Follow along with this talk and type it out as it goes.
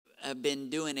I've been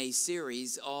doing a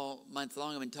series all month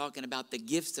long. I've been talking about the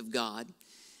gifts of God.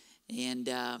 And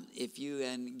if you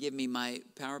can give me my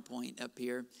PowerPoint up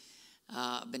here,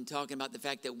 I've been talking about the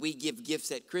fact that we give gifts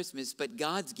at Christmas, but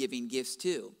God's giving gifts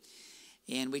too.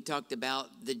 And we talked about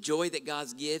the joy that God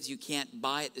gives, you can't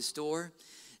buy at the store.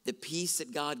 The peace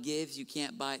that God gives, you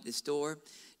can't buy at the store.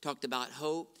 Talked about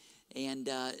hope. And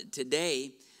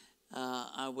today,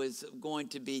 I was going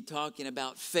to be talking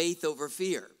about faith over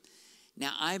fear.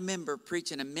 Now, I remember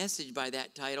preaching a message by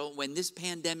that title when this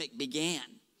pandemic began,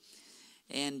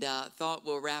 and thought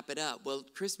we'll wrap it up. Well,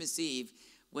 Christmas Eve,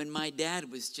 when my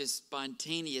dad was just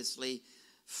spontaneously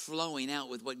flowing out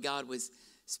with what God was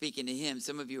speaking to him,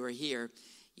 some of you are here,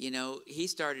 you know, he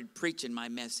started preaching my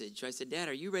message. So I said, Dad,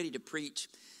 are you ready to preach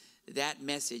that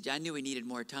message? I knew he needed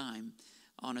more time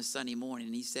on a Sunday morning,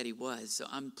 and he said he was. So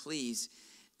I'm pleased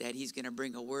that he's going to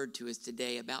bring a word to us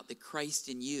today about the Christ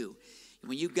in you.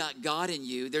 When you've got God in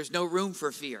you, there's no room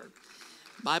for fear.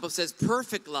 The Bible says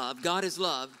perfect love, God is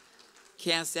love,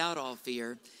 casts out all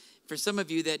fear. For some of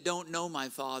you that don't know my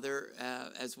father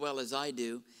as well as I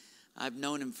do, I've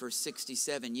known him for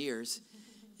 67 years.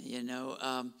 You know,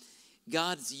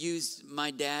 God's used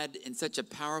my dad in such a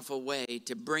powerful way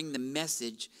to bring the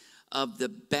message of the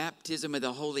baptism of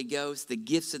the Holy Ghost, the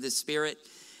gifts of the Spirit,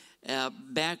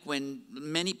 back when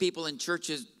many people in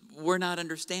churches were not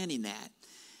understanding that.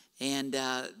 And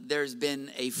there's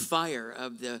been a fire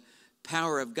of the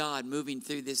power of God moving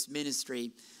through this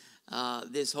ministry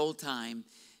this whole time,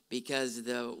 because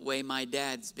the way my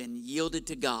dad's been yielded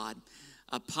to God,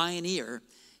 a pioneer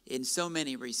in so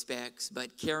many respects,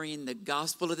 but carrying the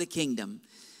gospel of the kingdom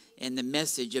and the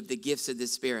message of the gifts of the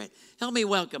Spirit. Help me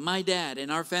welcome my dad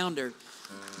and our founder,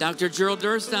 Dr. Gerald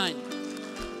Durstein.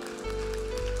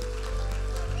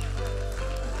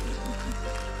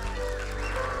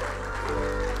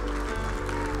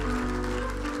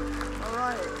 All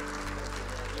right.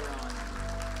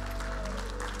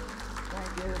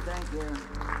 Thank you.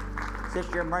 Is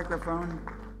this your microphone?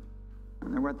 I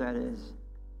don't know what that is.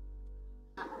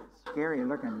 Scary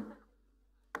looking.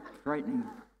 Frightening.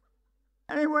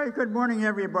 Anyway, good morning,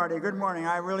 everybody. Good morning.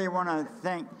 I really want to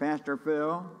thank Pastor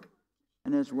Phil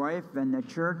and his wife and the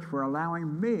church for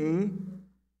allowing me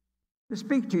to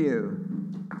speak to you.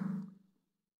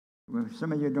 Well,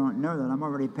 some of you don't know that I'm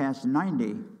already past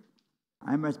 90.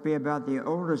 I must be about the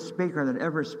oldest speaker that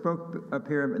ever spoke up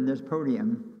here in this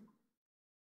podium.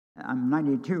 I'm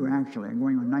 92, actually. I'm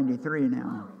going on 93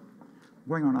 now. I'm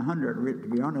going on 100, to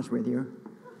be honest with you.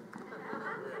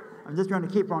 I'm just going to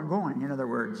keep on going, in other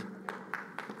words.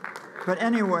 But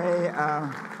anyway,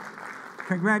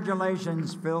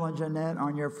 congratulations, Phil and Jeanette,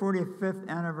 on your 45th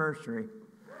anniversary.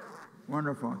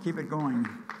 Wonderful. Keep it going.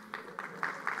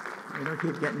 It'll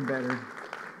keep getting better.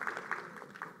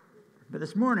 But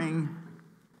this morning,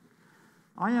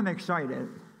 I am excited.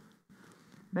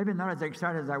 Maybe not as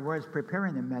excited as I was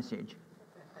preparing the message.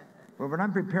 But when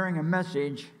I'm preparing a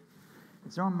message,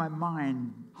 it's on my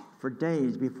mind for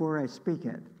days before I speak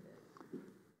it.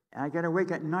 I get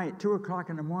awake at night, 2 o'clock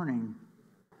in the morning.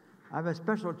 I have a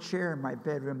special chair in my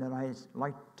bedroom that I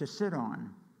like to sit on.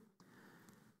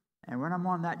 And when I'm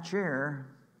on that chair,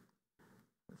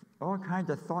 all kinds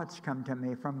of thoughts come to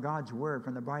me from God's Word,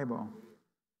 from the Bible.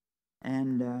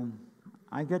 And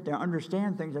I get to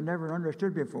understand things I never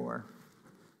understood before.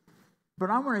 But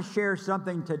I want to share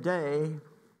something today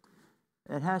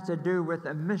that has to do with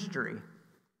a mystery.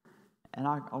 And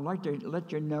I'd like to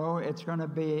let you know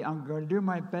I'm going to do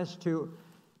my best to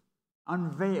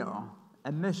unveil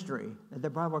a mystery that the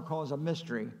Bible calls a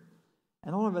mystery.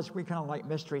 And all of us, we kind of like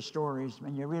mystery stories,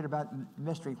 and you read about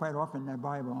mystery quite often in the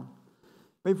Bible.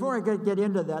 Before I get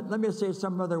into that, let me say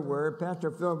some other word.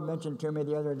 Pastor Phil mentioned to me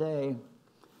the other day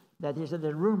that he said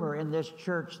the rumor in this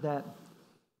church that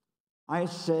I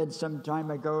said some time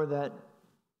ago that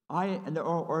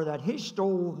that he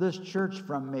stole this church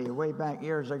from me way back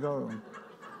years ago.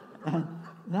 And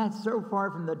that's so far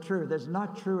from the truth. It's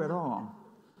not true at all.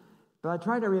 But I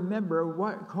try to remember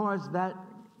what caused that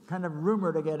kind of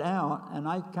rumor to get out, and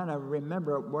I kind of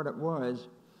remember what it was.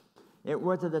 It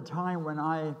was at the time when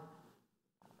I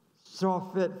saw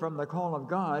fit from the call of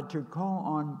God to call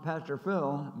on Pastor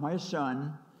Phil, my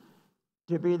son,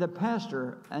 to be the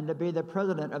pastor and to be the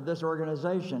president of this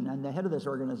organization and the head of this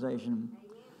organization.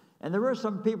 And there were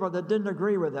some people that didn't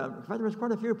agree with that. In fact, there was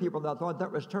quite a few people that thought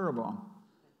that was terrible.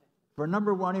 For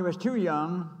number one, he was too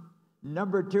young.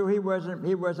 Number two, he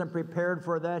wasn't prepared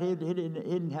for that. He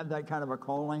didn't have that kind of a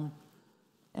calling.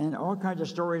 And all kinds of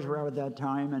stories were out at that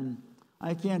time. And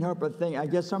I can't help but think, I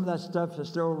guess some of that stuff is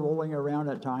still rolling around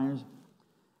at times.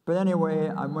 But anyway,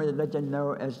 I'm going to let you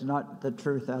know it's not the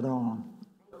truth at all.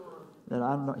 that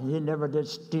I don't know, he never did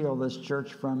steal this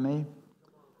church from me.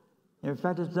 In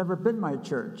fact, it's never been my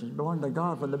church. It belonged to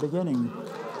God from the beginning.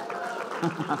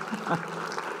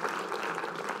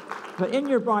 But in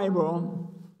your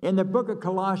Bible, in the book of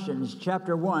Colossians,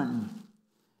 chapter 1,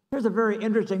 here's a very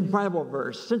interesting Bible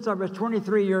verse. Since I was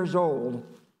 23 years old,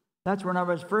 that's when I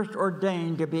was first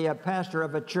ordained to be a pastor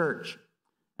of a church.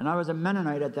 And I was a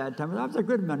Mennonite at that time. I was a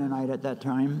good Mennonite at that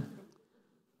time.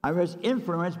 I was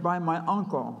influenced by my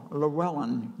uncle,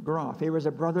 Llewellyn Groff. He was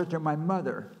a brother to my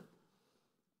mother.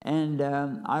 And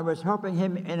I was helping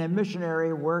him in a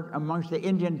missionary work amongst the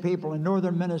Indian people in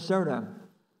northern Minnesota.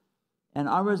 And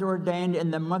I was ordained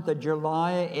in the month of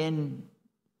July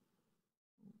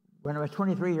when I was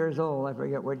 23 years old. I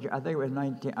forget what year, I think it was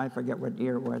 19, I forget what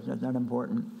year it was, that's not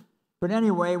important. But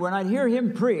anyway, when I'd hear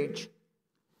him preach,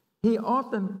 he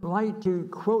often liked to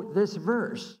quote this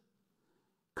verse,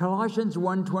 Colossians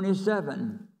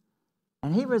 1:27.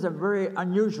 And he was a very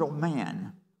unusual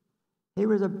man. He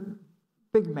was a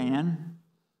big man,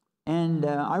 and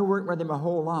I worked with him a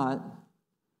whole lot.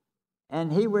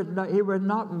 And he was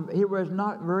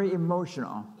not very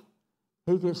emotional.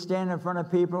 He could stand in front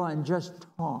of people and just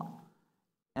talk.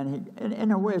 And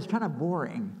in a way, it's kind of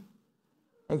boring,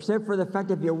 except for the fact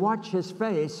that if you watch his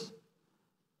face,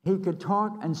 he could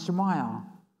talk and smile.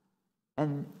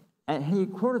 And he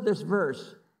quoted this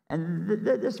verse, and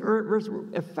this verse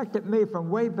affected me from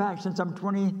way back since I'm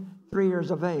 23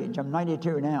 years of age. I'm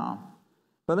 92 now.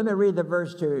 But let me read the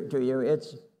verse to you.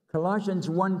 It's Colossians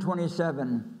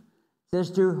 1:27. It says,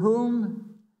 to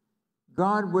whom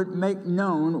God would make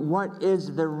known what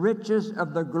is the riches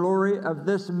of the glory of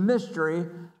this mystery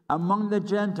among the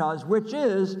Gentiles, which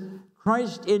is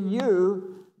Christ in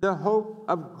you, the hope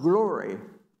of glory.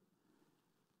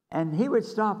 And he would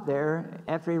stop there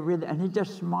after he read it, and he'd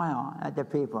just smile at the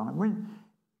people.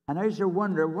 And I used to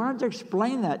wonder, why don't you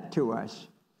explain that to us?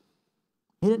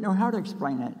 He didn't know how to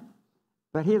explain it,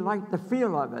 but he liked the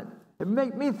feel of it. It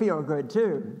made me feel good,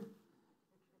 too.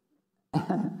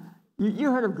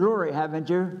 You heard of glory, haven't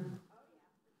you?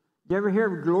 Did you ever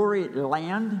hear of glory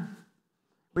land?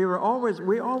 We always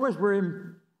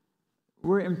were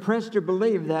impressed to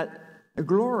believe that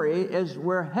glory is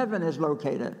where heaven is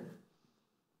located.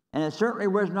 And it certainly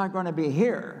was not going to be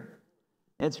here.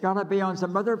 It's got to be on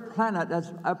some other planet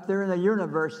that's up there in the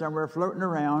universe somewhere floating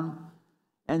around.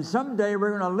 And someday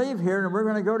we're going to leave here and we're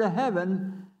going to go to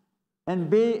heaven and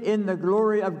be in the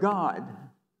glory of God.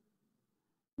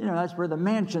 You know, that's where the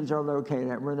mansions are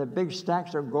located, where the big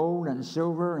stacks of gold and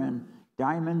silver and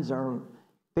diamonds are,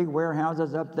 big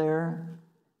warehouses up there.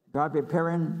 God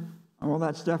preparing all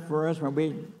that stuff for us when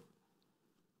we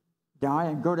die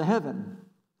and go to heaven.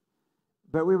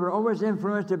 But we were always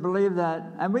influenced to believe that,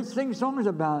 and we'd sing songs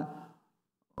about,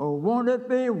 oh, won't it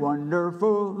be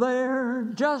wonderful there,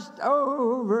 just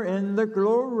over in the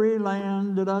glory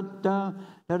land, da-da-da,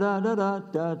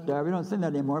 da-da-da-da-da-da. We don't sing that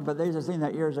anymore, but they used to sing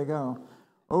that years ago.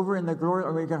 Over in the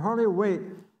glory, we could hardly wait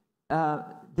to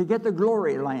get the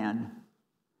glory land.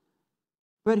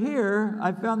 But here,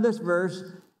 I found this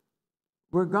verse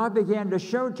where God began to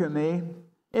show to me,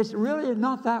 it's really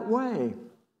not that way.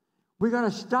 We got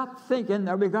to stop thinking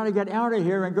that we got to get out of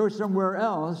here and go somewhere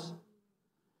else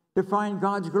to find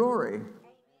God's glory.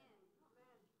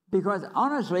 Because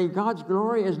honestly, God's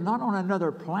glory is not on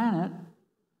another planet.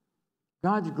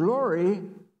 God's glory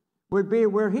would be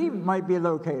where He might be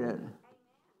located.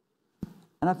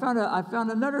 And I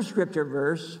found another scripture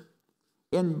verse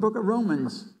in the book of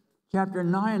Romans, chapter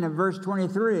 9 and verse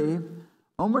 23,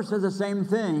 almost says the same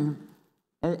thing.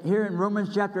 Here in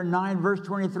Romans chapter 9, verse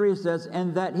 23 says,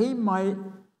 and that He might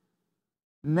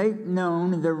make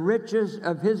known the riches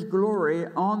of His glory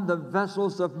on the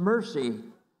vessels of mercy.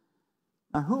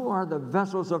 Now, who are the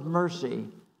vessels of mercy?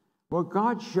 Well,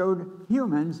 God showed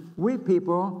humans, we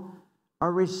people,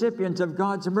 are recipients of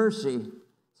God's mercy.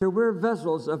 So we're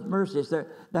vessels of mercy, so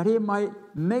that He might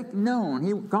make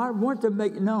known. God wants to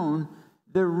make known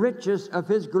the riches of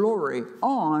His glory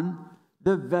on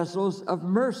the vessels of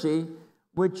mercy,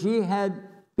 which He had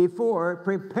before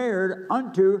prepared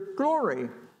unto glory.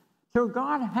 So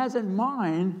God has in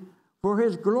mind for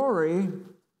His glory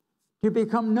to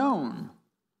become known.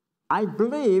 I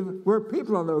believe where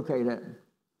people are located.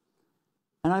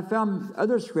 And I found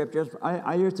other scriptures.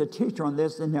 I used to teach on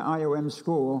this in the IOM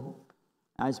school.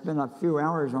 I spent a few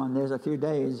hours on this, a few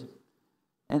days,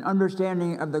 an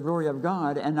understanding of the glory of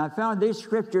God. And I found these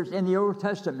scriptures in the Old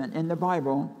Testament, in the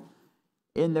Bible,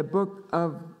 in the book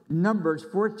of Numbers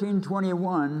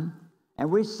 14:21, and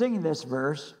we sing this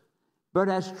verse, but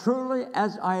as truly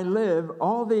as I live,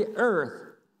 all the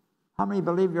earth. How many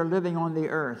believe you're living on the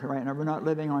earth right now? We're not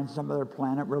living on some other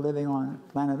planet. We're living on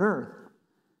planet Earth.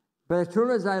 For as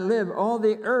truly as I live, all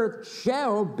the earth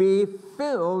shall be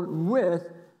filled with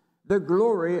the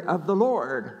glory of the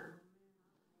Lord.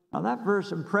 Now that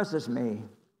verse impresses me.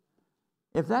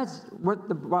 If that's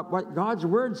what God's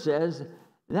word says,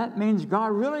 that means God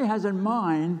really has in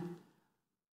mind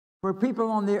for people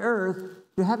on the earth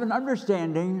to have an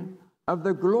understanding of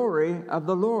the glory of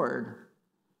the Lord.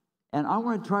 And I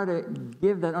want to try to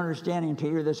give that understanding to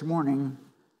you this morning.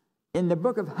 In the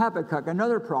book of Habakkuk,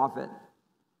 another prophet,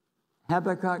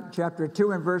 Habakkuk chapter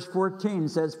 2 and verse 14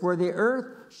 says, "For the earth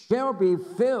shall be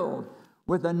filled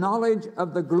with the knowledge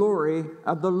of the glory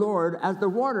of the Lord as the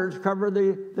waters cover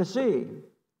the sea."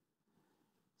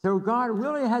 So God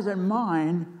really has in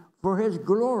mind for his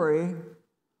glory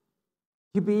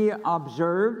to be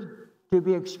observed, to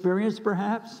be experienced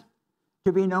perhaps,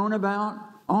 to be known about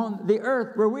on the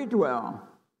earth where we dwell.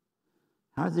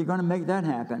 How's he going to make that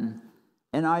happen?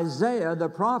 And Isaiah the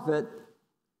prophet,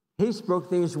 he spoke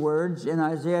these words in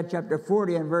Isaiah chapter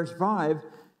 40 and verse 5,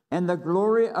 "And the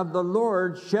glory of the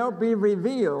Lord shall be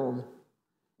revealed,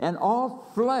 and all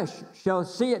flesh shall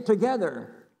see it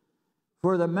together,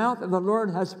 for the mouth of the Lord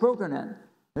has spoken it."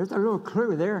 There's a little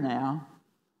clue there now.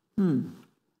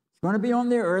 It's going to be on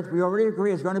the earth. We already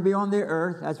agree it's going to be on the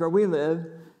earth. That's where we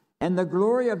live. "And the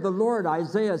glory of the Lord,"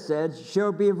 Isaiah said,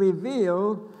 "shall be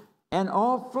revealed, and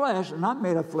all flesh," and I'm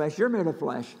made of flesh, you're made of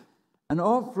flesh, "and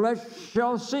all flesh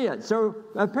shall see it." So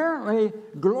apparently,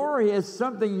 glory is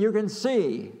something you can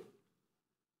see.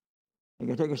 You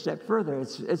can take a step further.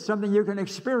 It's something you can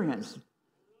experience,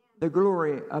 the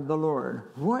glory of the Lord.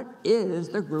 What is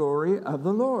the glory of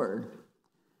the Lord?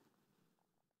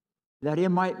 "That he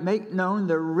might make known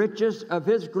the riches of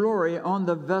his glory on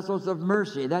the vessels of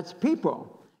mercy." That's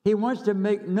people. He wants to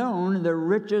make known the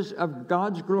riches of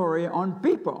God's glory on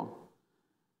people,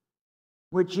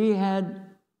 which he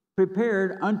had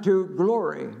prepared unto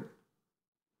glory.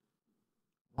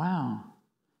 Wow.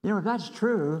 You know, if that's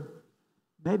true,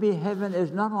 maybe heaven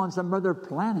is not on some other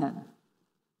planet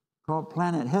called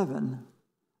planet heaven.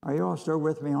 Are you all still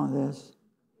with me on this?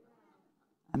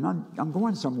 I'm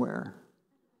going somewhere.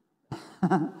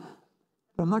 But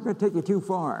I'm not going to take you too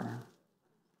far.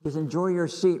 Just enjoy your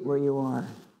seat where you are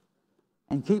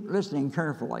and keep listening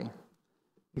carefully,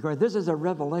 because this is a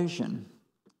revelation.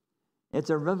 It's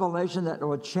a revelation that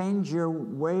will change your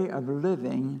way of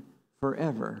living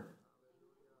forever.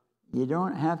 You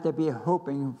don't have to be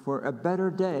hoping for a better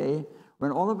day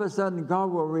when all of a sudden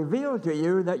God will reveal to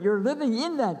you that you're living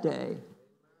in that day.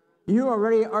 You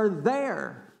already are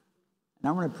there. And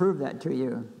I want to prove that to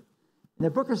you. In the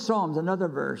book of Psalms, another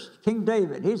verse, King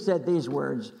David, he said these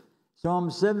words,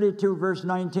 Psalm 72, verse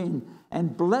 19,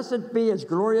 "And blessed be his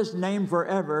glorious name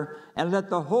forever, and let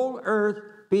the whole earth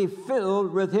be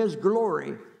filled with his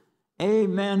glory."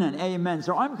 Amen and amen.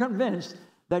 So I'm convinced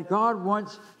that God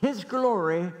wants his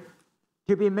glory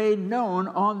to be made known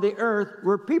on the earth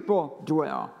where people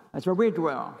dwell. That's where we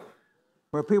dwell.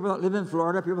 Where people that live in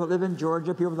Florida, people that live in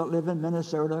Georgia, people that live in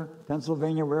Minnesota,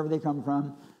 Pennsylvania, wherever they come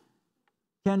from,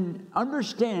 can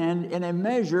understand in a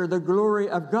measure the glory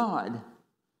of God.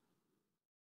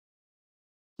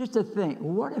 Just to think,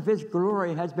 what if his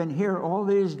glory has been here all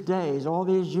these days, all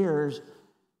these years,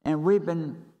 and we've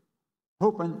been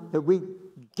hoping that we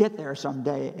get there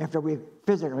someday after we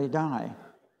physically die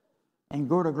and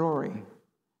go to glory,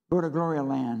 go to glory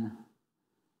land.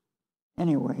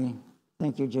 Anyway,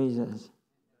 thank you, Jesus.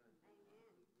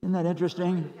 Isn't that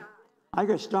interesting? I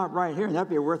could stop right here and that'd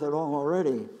be worth it all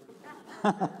already.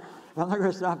 But I'm not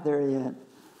going to stop there yet.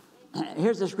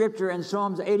 Here's the scripture in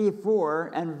Psalms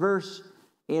 84 and verse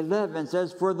 11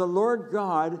 says, "For the Lord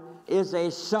God is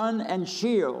a sun and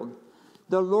shield.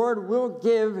 The Lord will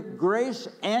give grace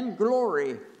and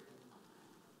glory.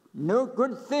 No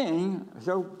good thing,"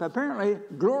 so apparently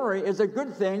glory is a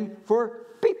good thing for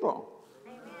people.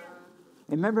 Amen.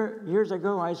 Remember years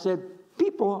ago I said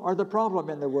people are the problem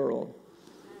in the world.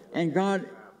 And God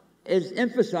is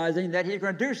emphasizing that he's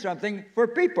going to do something for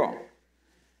people.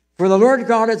 "For the Lord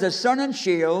God is a sun and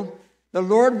shield. The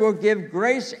Lord will give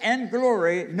grace and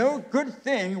glory. No good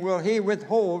thing will he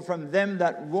withhold from them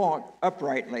that walk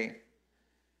uprightly."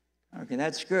 Okay,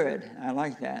 that's good. I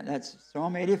like that. That's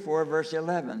Psalm 84, verse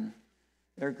 11.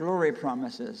 They're glory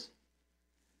promises.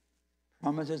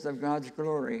 Promises of God's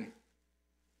glory.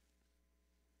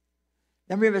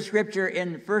 Then we have a scripture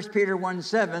in 1 Peter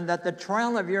 1:7, "That the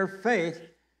trial of your faith,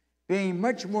 being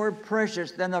much more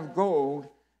precious than of gold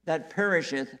that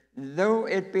perisheth, though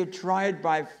it be tried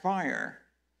by fire."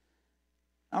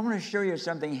 I want to show you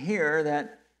something here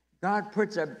that God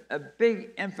puts a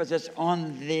big emphasis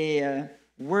on the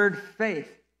word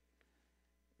faith.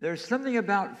 There's something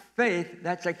about faith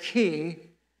that's a key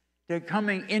to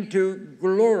coming into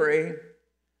glory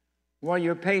while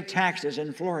you pay taxes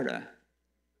in Florida.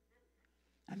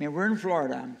 I mean, we're in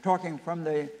Florida. I'm talking from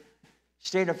the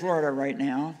state of Florida right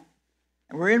now.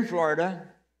 And we're in Florida,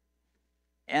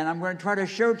 and I'm going to try to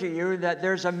show to you that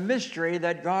there's a mystery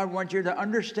that God wants you to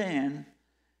understand,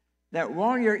 that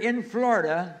while you're in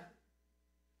Florida,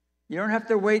 you don't have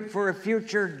to wait for a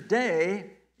future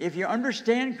day. If you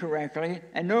understand correctly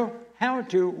and know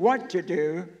what to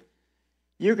do,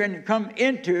 you can come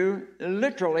into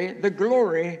literally the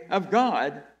glory of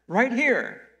God right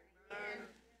here.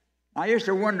 I used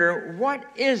to wonder, what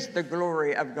is the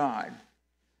glory of God?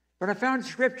 But I found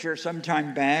scripture some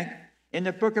time back in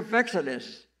the book of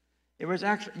Exodus. It was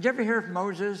actually, did you ever hear of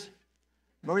Moses?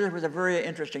 Moses was a very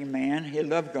interesting man. He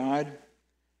loved God.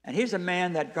 And he's a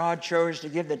man that God chose to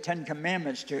give the 10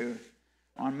 Commandments to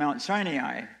on Mount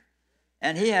Sinai.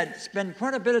 And he had spent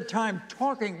quite a bit of time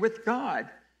talking with God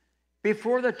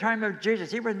before the time of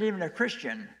Jesus. He wasn't even a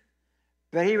Christian,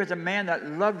 but he was a man that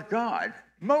loved God.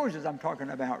 Moses, I'm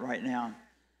talking about right now.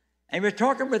 And he was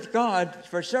talking with God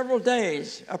for several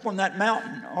days up on that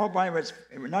mountain, all by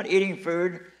not eating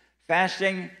food,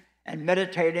 fasting and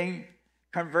meditating,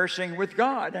 conversing with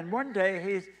God. And one day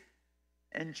he's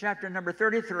in chapter number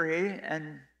 33,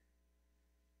 and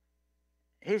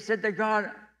he said to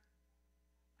God,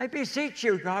 I beseech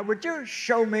you, God, would you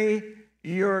show me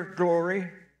your glory?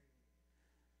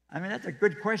 I mean, that's a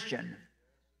good question.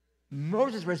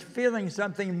 Moses was feeling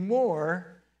something more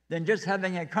than just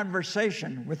having a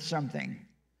conversation with something.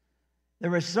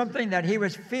 There was something that he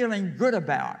was feeling good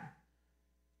about.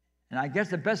 And I guess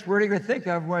the best word he could think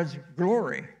of was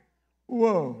glory.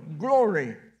 Whoa,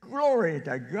 glory, glory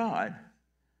to God.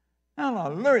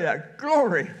 Hallelujah,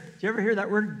 glory. Did you ever hear that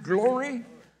word, glory?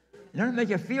 Doesn't it make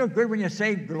you feel good when you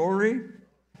say glory?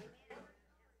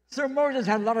 So Moses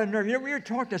had a lot of nerve. You know, when you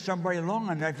talk to somebody long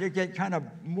enough, you get kind of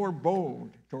more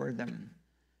bold toward them.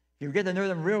 If you get to know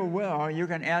them real well, you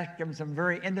can ask them some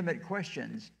very intimate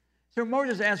questions. So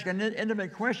Moses asked an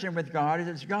intimate question with God. He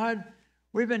says, God,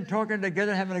 we've been talking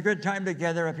together, having a good time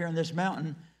together up here on this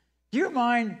mountain. Do you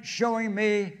mind showing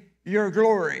me your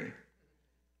glory?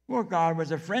 Well, God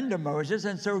was a friend of Moses,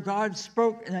 and so God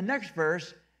spoke in the next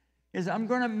verse, is I'm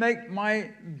going to make my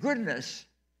goodness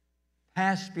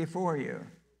pass before you.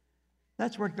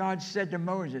 That's what God said to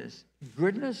Moses.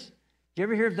 Goodness? Did you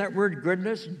ever hear of that word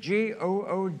goodness? Goodness.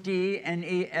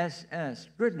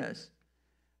 Goodness.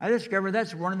 I discovered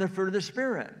that's one of the fruit of the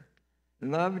Spirit.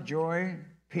 Love, joy,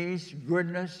 peace,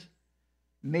 goodness,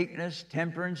 meekness,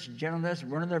 temperance, gentleness,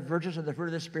 one of the virtues of the fruit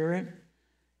of the Spirit.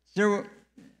 So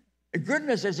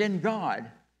goodness is in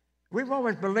God. We've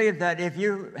always believed that if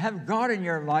you have God in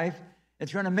your life,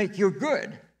 it's going to make you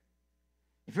good.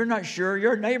 If you're not sure,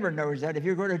 your neighbor knows that. If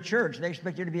you go to church, they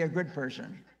expect you to be a good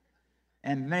person.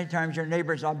 And many times your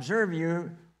neighbors observe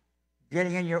you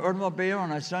getting in your automobile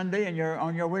on a Sunday and you're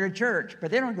on your way to church.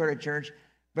 But they don't go to church,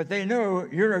 but they know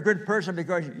you're a good person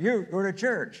because you go to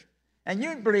church. And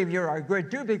you believe you are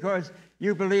good too because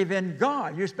you believe in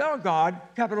God. You spell God,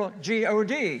 capital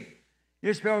G-O-D.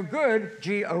 You spell good,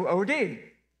 G-O-O-D.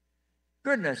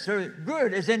 Goodness. So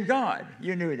good is in God.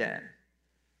 You knew that.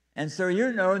 And so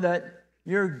you know that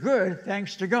you're good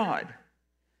thanks to God.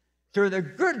 So the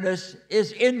goodness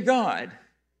is in God.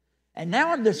 And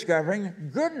now I'm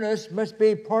discovering goodness must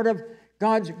be part of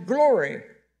God's glory. Is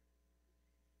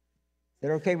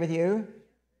that okay with you?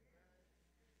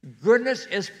 Goodness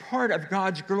is part of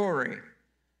God's glory.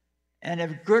 And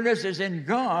if goodness is in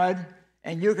God,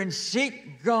 and you can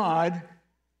seek God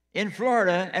in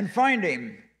Florida and find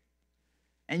him,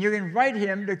 and you can invite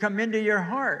him to come into your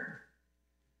heart,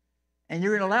 and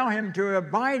you can allow him to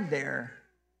abide there.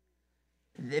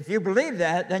 If you believe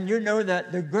that, then you know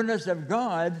that the goodness of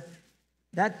God,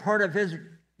 that part of his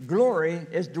glory,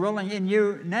 is dwelling in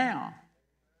you now.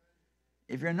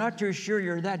 If you're not too sure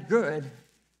you're that good,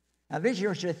 at least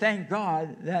you should thank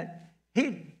God that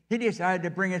he decided to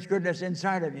bring his goodness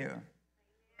inside of you.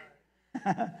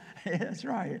 That's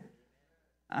right.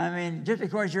 I mean, just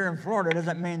because you're in Florida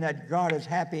doesn't mean that God is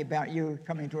happy about you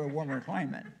coming to a warmer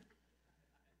climate.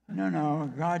 No,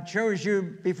 God chose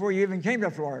you before you even came to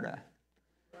Florida.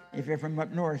 If you're from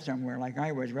up north somewhere, like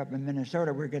I was, up in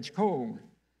Minnesota where it gets cold.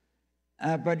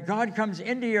 But God comes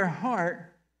into your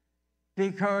heart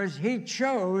because he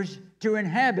chose to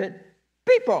inhabit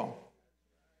people.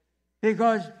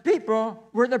 Because people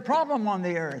were the problem on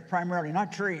the earth, primarily,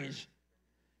 not trees.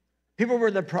 People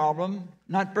were the problem,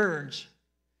 not birds.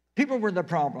 People were the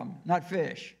problem, not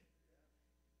fish,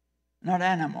 not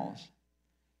animals.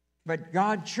 But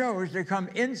God chose to come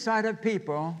inside of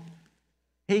people.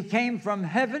 He came from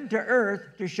heaven to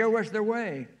earth to show us the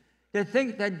way. to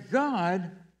think that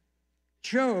God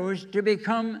chose to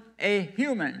become a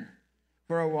human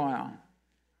for a while.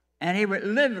 And he would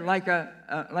live like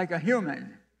a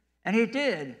human. And he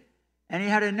did. And he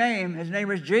had a name. His name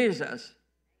was Jesus.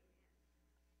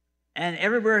 And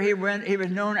everywhere he went, he was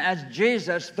known as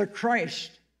Jesus the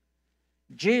Christ.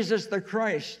 Jesus the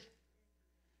Christ.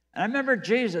 And I remember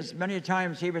Jesus, many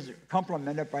times he was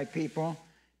complimented by people.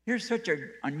 You're such an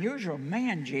unusual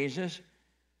man, Jesus.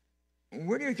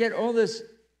 Where do you get all this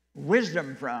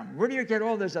wisdom from? Where do you get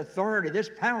all this authority, this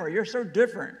power? You're so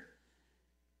different.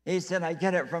 He said, I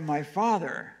get it from my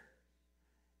Father.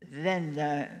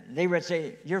 Then they would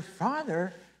say, your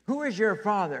Father? Who is your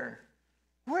Father?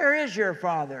 Where is your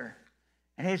Father?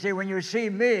 And he'd say, when you see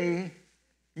me,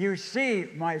 you see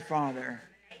my Father.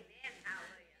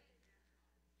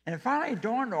 And it finally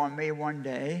dawned on me one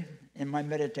day in my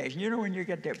meditation. You know, when you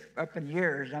get up in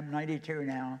years, I'm 92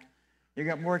 now, you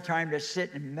got more time to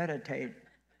sit and meditate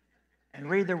and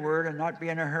read the Word and not be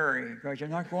in a hurry, because you're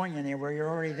not going anywhere, you're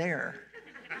already there.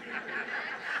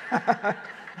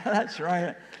 That's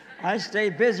right. I stay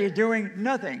busy doing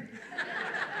nothing.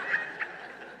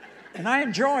 And I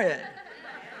enjoy it.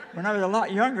 When I was a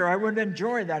lot younger, I wouldn't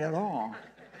enjoy that at all.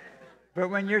 But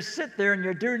when you sit there and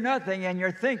you do nothing and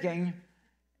you're thinking,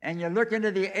 and you look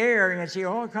into the air and you see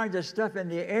all kinds of stuff in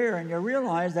the air, and you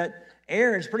realize that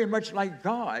air is pretty much like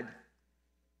God.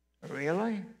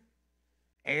 Really?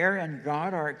 Air and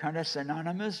God are kind of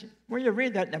synonymous? Well, you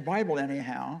read that in the Bible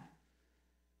anyhow.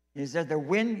 He said the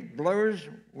wind blows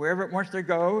wherever it wants to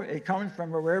go. It comes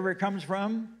from wherever it comes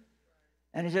from.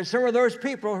 And he said, so are those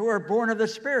people who are born of the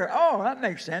Spirit. Oh, that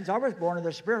makes sense. I was born of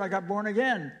the Spirit. I got born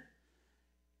again.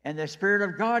 And the Spirit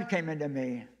of God came into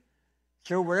me.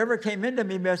 So whatever came into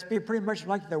me must be pretty much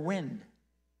like the wind.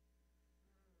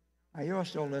 Are you all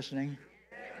still listening?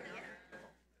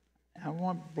 I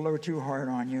won't blow too hard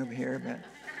on you here, but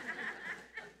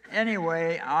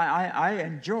anyway, I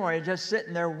enjoy just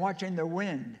sitting there watching the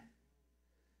wind.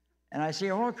 And I see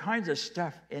all kinds of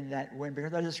stuff in that wind,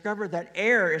 because I discovered that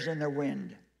air is in the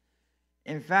wind.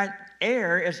 In fact,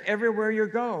 air is everywhere you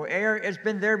go. Air has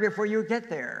been there before you get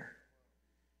there.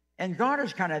 And God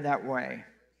is kind of that way.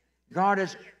 God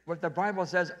is, what the Bible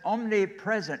says,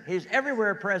 omnipresent. He's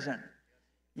everywhere present.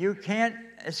 You can't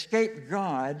escape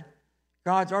God.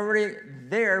 God's already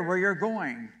there where you're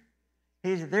going.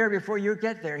 He's there before you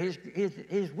get there.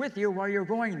 He's with you while you're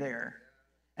going there.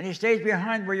 And he stays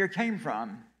behind where you came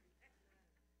from.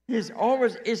 He's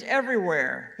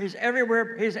everywhere. He's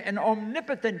everywhere. He's an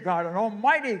omnipotent God, an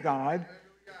almighty God.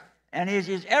 And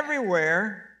he's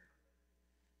everywhere.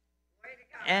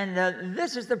 And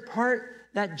this is the part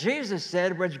that Jesus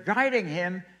said was guiding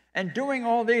him and doing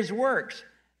all these works.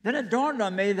 Then it dawned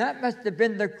on me that must have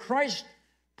been the Christ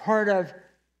part of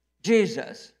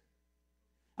Jesus.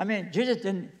 I mean, Jesus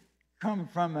didn't come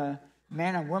from a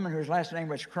man and woman whose last name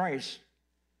was Christ.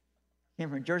 He came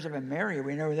from Joseph and Mary,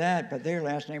 we know that, but their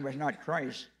last name was not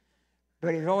Christ.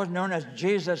 But he's always known as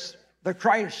Jesus the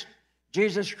Christ.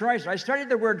 Jesus Christ. I studied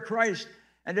the word Christ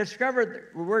and discovered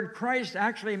the word Christ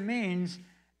actually means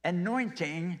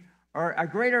anointing, or a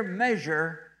greater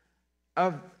measure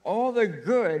of all the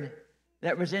good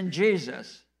that was in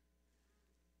Jesus.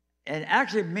 It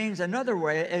actually means another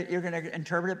way, you're going to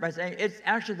interpret it by saying it's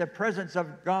actually the presence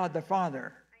of God the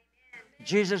Father. Amen.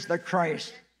 Jesus the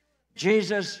Christ.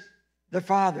 Jesus the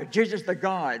Father. Jesus the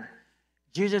God.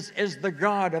 Jesus is the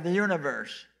God of the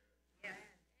universe. Yes.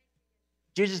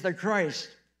 Jesus the Christ.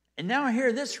 And now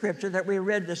hear this scripture that we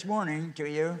read this morning to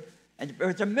you. And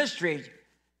it's a mystery.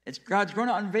 God's going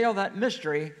to unveil that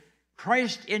mystery.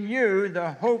 Christ in you,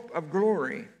 the hope of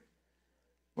glory.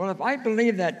 Well, if I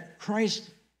believe that Christ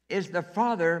is the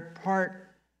Father part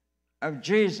of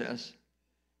Jesus,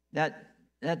 that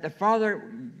the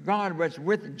Father God was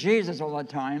with Jesus all the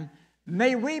time,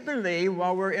 may we believe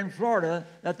while we're in Florida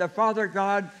that the Father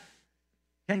God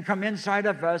can come inside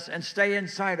of us and stay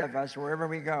inside of us wherever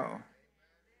we go.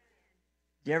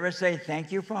 Do you ever say,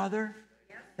 thank you, Father?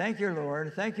 Thank you,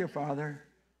 Lord. Thank you, Father.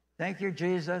 Thank you,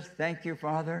 Jesus. Thank you,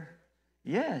 Father.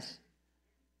 Yes.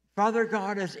 Father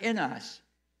God is in us.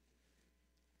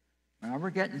 Well,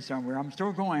 we're getting somewhere. I'm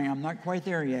still going. I'm not quite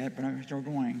there yet, but I'm still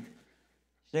going.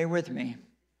 Stay with me.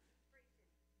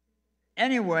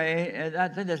 Anyway, I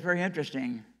think that's very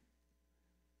interesting.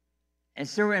 And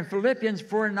so in Philippians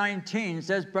 4:19 it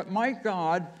says, but my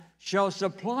God shall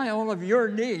supply all of your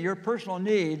need, your personal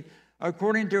need,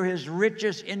 according to his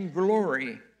riches in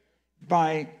glory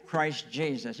by Christ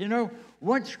Jesus. You know,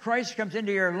 once Christ comes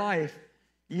into your life,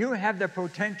 you have the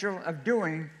potential of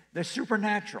doing the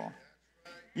supernatural.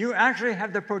 You actually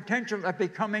have the potential of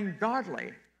becoming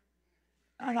godly.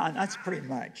 That's pretty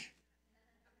much.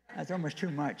 That's almost too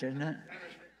much, isn't it?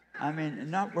 I mean,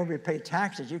 not where we pay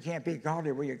taxes. You can't be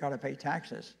godly where you've got to pay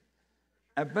taxes.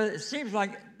 But it seems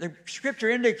like the Scripture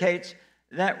indicates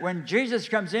that when Jesus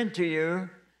comes into you,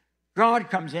 God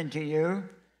comes into you.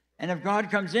 And if God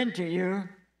comes into you,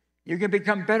 you can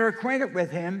become better acquainted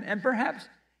with him, and perhaps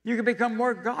you can become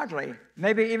more godly,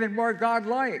 maybe even more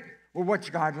God-like. Well, what's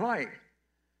God like?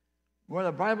 Well,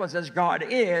 the Bible says God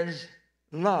is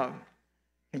love.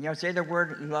 Can you say the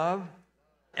word love?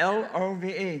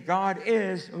 L-O-V-E. God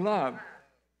is love.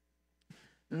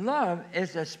 Love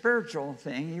is a spiritual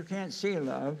thing. You can't see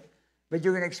love, but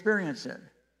you can experience it.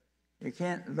 You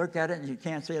can't look at it and you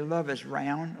can't say love is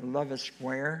round, love is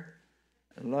square,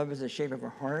 love is the shape of a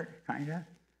heart, kind of.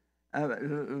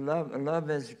 Love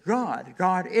is God.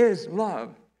 God is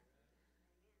love.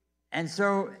 And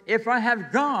so if I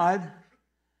have God,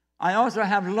 I also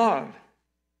have love.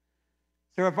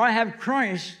 So if I have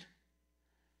Christ,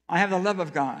 I have the love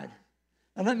of God.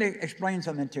 Now let me explain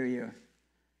something to you.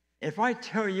 If I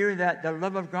tell you that the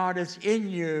love of God is in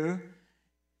you,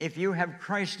 if you have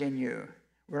Christ in you,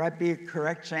 would I be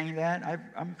correct saying that?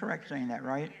 I'm correct saying that,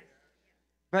 right?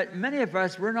 But many of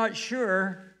us, we're not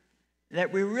sure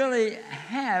that we really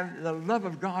have the love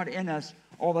of God in us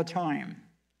all the time.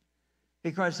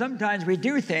 Because sometimes we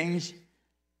do things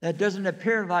that doesn't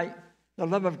appear like the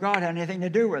love of God had anything to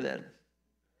do with it.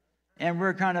 And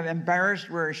we're kind of embarrassed,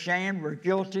 we're ashamed, we're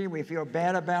guilty, we feel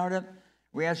bad about it.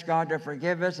 We ask God to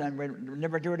forgive us and we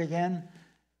never do it again.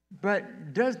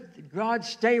 But does God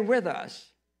stay with us?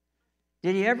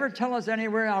 Did he ever tell us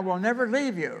anywhere, I will never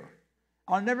leave you,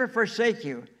 I'll never forsake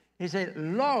you? He said,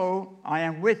 lo, I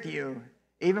am with you.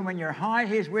 Even when you're high,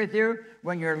 he's with you.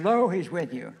 When you're low, he's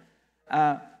with you.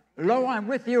 Lo, I'm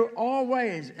with you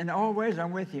always, and always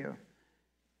I'm with you.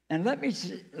 And let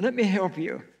me help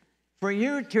you. For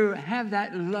you to have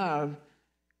that love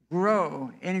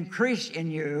grow and increase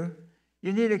in you,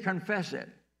 you need to confess it.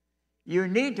 You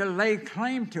need to lay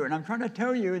claim to it. And I'm trying to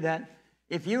tell you that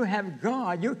if you have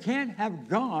God, you can't have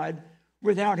God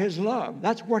without his love.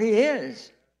 That's what he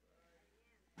is.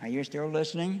 Are you still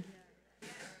listening?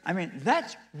 I mean,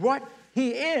 that's what he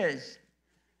is.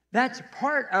 That's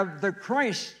part of the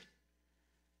Christ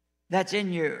that's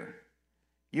in you.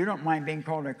 You don't mind being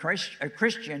called a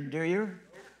Christian, do you?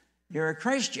 You're a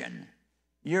Christian.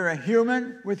 You're a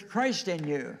human with Christ in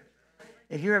you.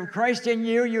 If you have Christ in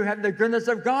you, you have the goodness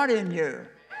of God in you.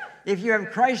 If you have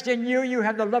Christ in you, you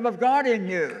have the love of God in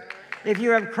you. If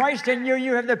you have Christ in you,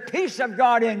 you have the peace of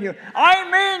God in you. I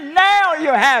mean, now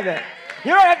you have it.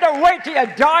 You don't have to wait till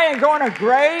you die and go in a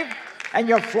grave and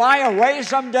you'll fly away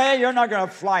someday. You're not going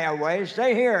to fly away.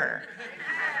 Stay here.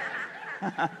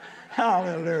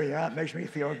 Hallelujah. That makes me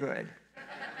feel good.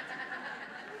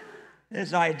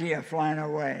 This idea of flying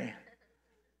away.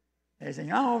 They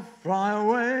sing, I'll fly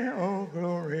away, oh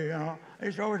glory. I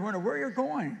just always wonder where you're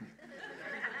going.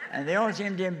 And they all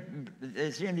seem to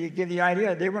give the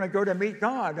idea they want to go to meet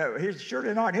God. He's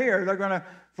surely not here. They're going to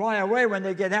fly away when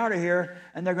they get out of here,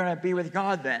 and they're going to be with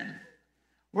God then.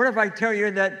 What if I tell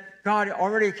you that God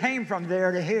already came from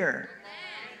there to here?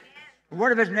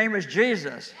 What if his name was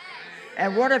Jesus?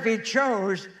 And what if he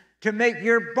chose to make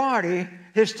your body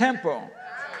his temple?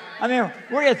 I mean,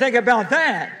 what do you think about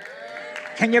that?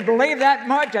 Can you believe that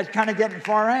much? That's kind of getting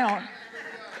far out.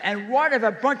 And what if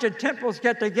a bunch of temples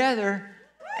get together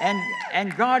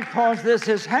and God calls this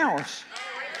his house?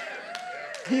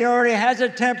 He already has a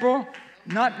temple,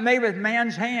 not made with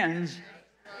man's hands.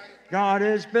 God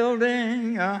is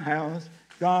building a house.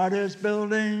 God is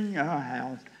building a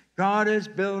house. God is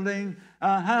building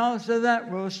a house that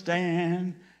will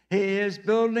stand. He is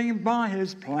building by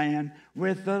his plan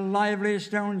with the lively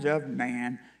stones of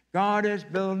man. God is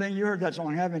building, you heard that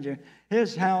song, haven't you?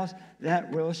 His house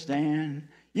that will stand.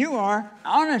 You are,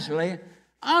 honestly,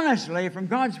 from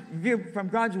God's view, from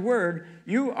God's word,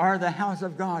 you are the house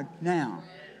of God now.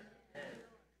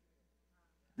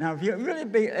 Now, if you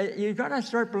really you've got to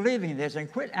start believing this and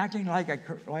quit acting like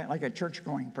a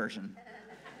church-going person.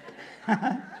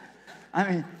 I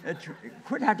mean,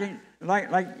 quit acting like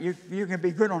you can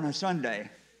be good on a Sunday.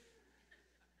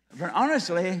 But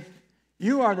honestly,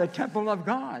 you are the temple of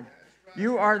God.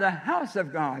 You are the house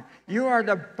of God. You are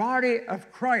the body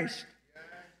of Christ.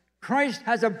 Christ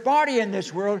has a body in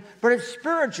this world, but it's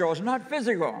spiritual. It's not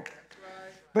physical.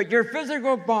 But your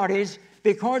physical bodies,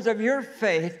 because of your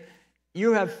faith,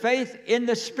 you have faith in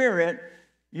the Spirit.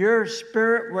 Your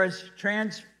spirit was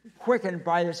quickened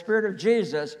by the Spirit of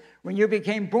Jesus when you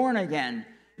became born again.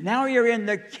 Now you're in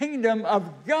the kingdom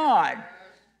of God.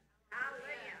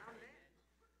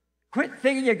 Quit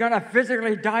thinking you're going to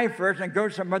physically die first and go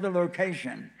to some other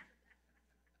location.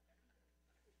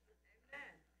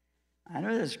 I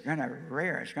know this is kind of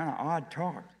rare. It's kind of odd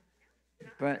talk.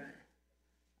 But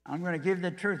I'm going to give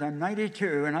the truth. I'm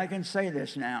 92, and I can say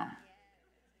this now.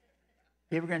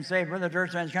 People can say, Brother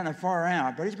Dirksen's kind of far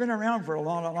out, but he's been around for a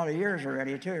lot of years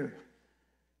already, too.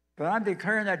 But I'm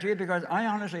declaring that to you because I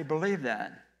honestly believe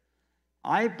that.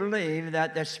 I believe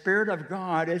that the Spirit of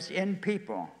God is in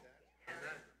people.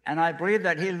 And I believe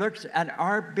that he looks at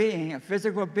our being, a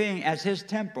physical being, as his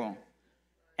temple.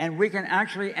 And we can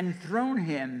actually enthrone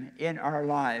him in our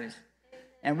lives.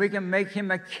 And we can make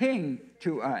him a king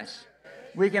to us.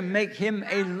 We can make him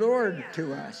a Lord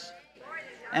to us.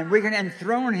 And we can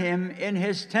enthrone him in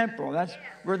his temple. That's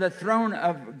where the throne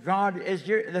of God is.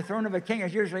 The throne of a king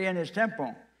is usually in his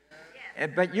temple.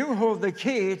 But you hold the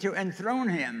key to enthrone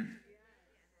him.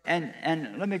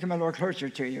 And let me come a little closer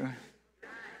to you.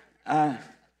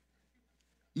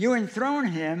 You enthrone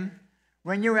him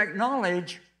when you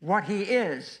acknowledge what he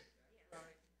is.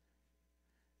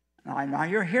 Now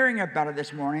you're hearing about it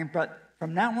this morning, but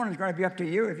from now on it's going to be up to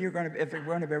you if it's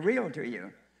going to be real to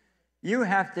you. You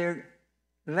have to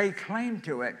lay claim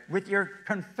to it with your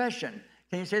confession.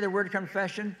 Can you say the word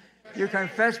confession? You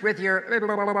confess with your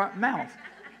mouth.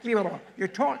 You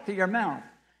talk to your mouth.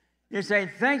 You say,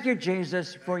 thank you,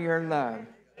 Jesus, for your love.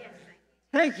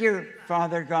 Thank you,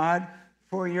 Father God,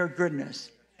 for your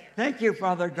goodness. Thank you,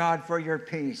 Father God, for your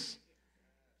peace.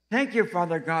 Thank you,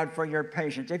 Father God, for your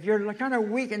patience. If you're kind of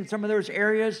weak in some of those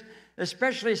areas,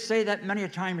 especially say that many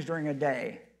times during a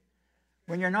day.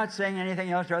 When you're not saying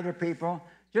anything else to other people,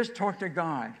 just talk to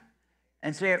God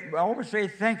and always say,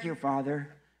 thank you,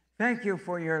 Father. Thank you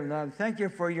for your love. Thank you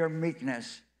for your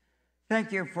meekness.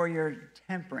 Thank you for your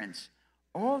temperance.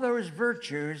 All those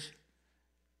virtues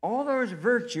are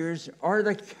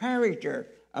the character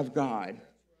of God.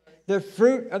 The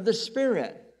fruit of the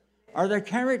Spirit are the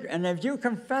character. And if you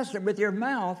confess it with your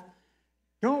mouth,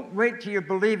 don't wait till you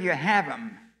believe you have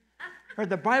them. For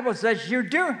the Bible says you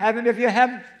do have him if you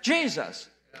have Jesus.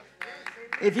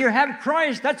 If you have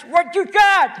Christ, that's what you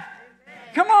got.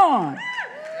 Come on.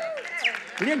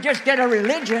 You didn't just get a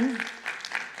religion,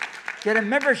 get a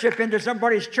membership into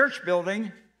somebody's church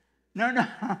building. No.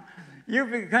 You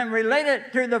become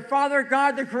related to the Father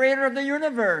God, the creator of the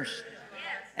universe.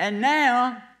 And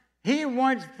now he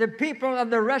wants the people of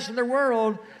the rest of the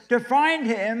world to find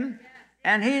him.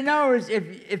 And he knows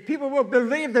if people will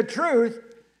believe the truth,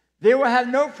 they will have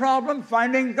no problem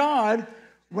finding God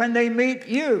when they meet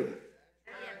you.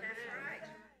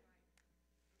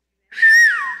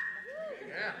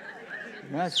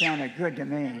 That sounded good to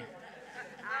me.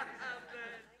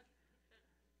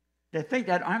 To think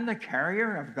that I'm the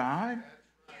carrier of God,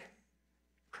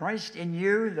 Christ in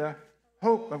you, the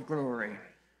hope of glory.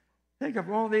 Think of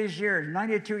all these years,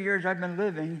 92 years I've been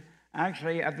living.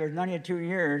 Actually, after 92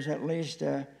 years, at least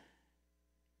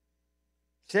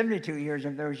 72 years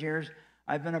of those years,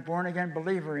 I've been a born-again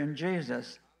believer in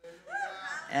Jesus.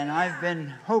 And I've been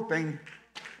hoping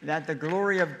that the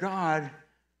glory of God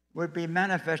would be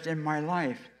manifest in my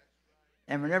life.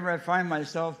 And whenever I find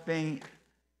myself being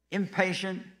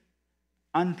impatient,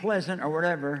 unpleasant, or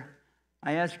whatever,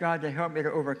 I ask God to help me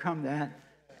to overcome that.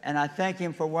 And I thank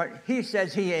him for what he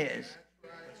says he is.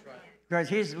 Because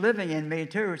he's living in me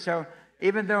too. So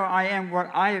even though I am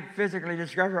what I physically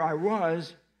discover I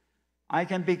was, I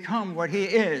can become what he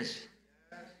is.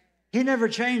 He never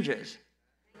changes.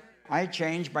 I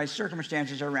change by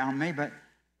circumstances around me, but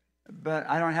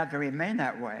I don't have to remain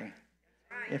that way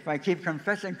if I keep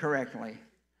confessing correctly.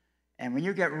 And when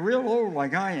you get real old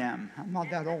like I am, I'm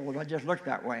not that old, I just look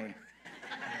that way.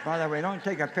 By the way, don't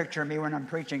take a picture of me when I'm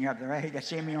preaching up there. I hate to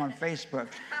see me on Facebook.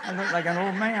 I look like an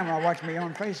old man when I watch me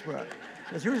on Facebook.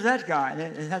 Says, who's that guy?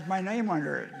 It has my name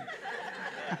under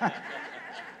it.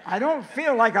 I don't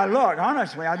feel like I look,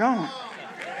 honestly, I don't.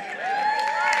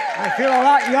 I feel a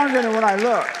lot younger than what I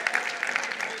look.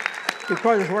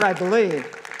 Because it's what I believe.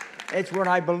 It's what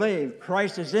I believe.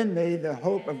 Christ is in me, the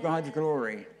hope of God's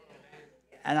glory.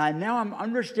 And now I'm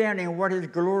understanding what his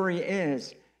glory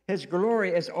is. His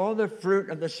glory is all the fruit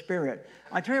of the Spirit.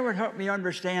 I tell you what helped me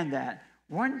understand that.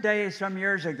 One day, some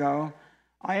years ago,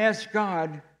 I asked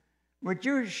God, would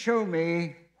you show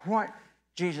me what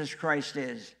Jesus Christ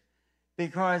is?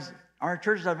 Because our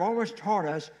churches have always taught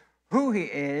us who he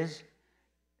is,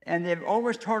 and they've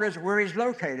always taught us where he's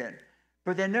located,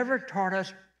 but they never taught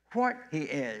us what he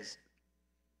is.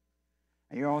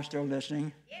 Are you all still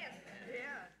listening? Yes.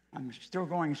 I'm still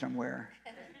going somewhere.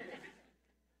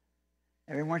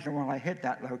 Every once in a while I hit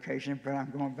that location, but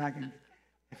I'm going back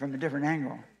from a different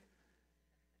angle.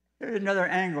 There's another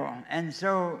angle. And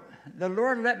so the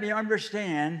Lord let me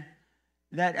understand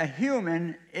that a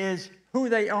human is who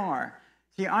they are.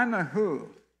 See, I'm a who.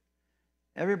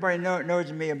 Everybody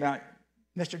knows me about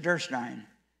Mr. Durstein.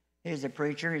 He's a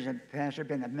preacher. He's a pastor,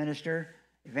 been a minister,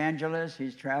 evangelist.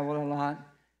 He's traveled a lot,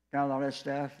 got a lot of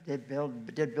stuff, did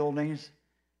buildings.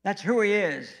 That's who he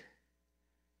is.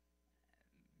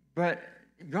 But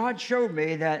God showed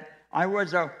me that I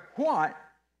was a what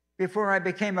before I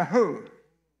became a who.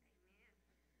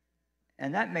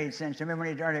 And that made sense to me when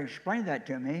he tried to explain that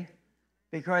to me,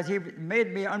 because he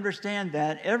made me understand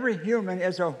that every human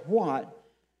is a what.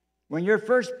 When you're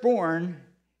first born,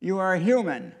 you are a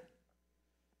human.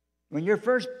 When you're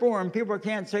first born, people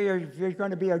can't say you're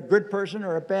going to be a good person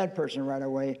or a bad person right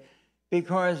away,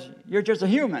 because you're just a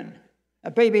human,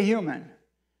 a baby human,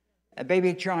 a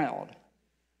baby child.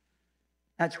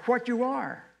 That's what you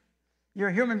are. You're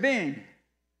a human being.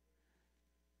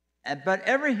 But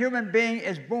every human being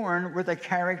is born with a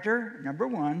character, number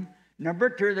one. Number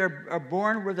two, they're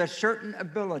born with a certain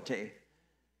ability,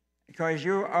 because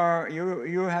you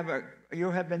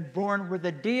have been born with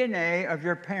the DNA of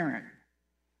your parent.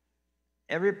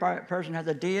 Every person has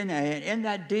a DNA, and in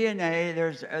that DNA,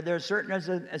 there's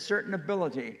a certain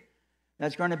ability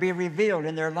that's going to be revealed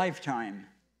in their lifetime.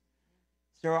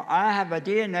 So I have a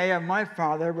DNA of my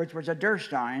father, which was a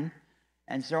Durstein,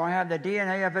 and so I have the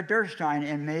DNA of a Durstein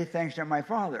in me, thanks to my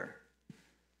father.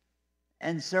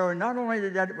 And so not only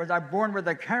was I born with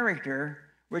a character,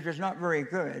 which is not very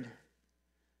good.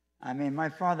 I mean, my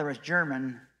father was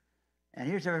German, and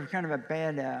he was kind of a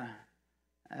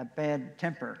bad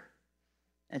temper.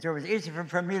 And so it was easy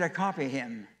for me to copy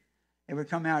him. It would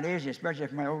come out easy, especially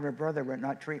if my older brother would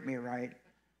not treat me right.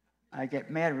 I'd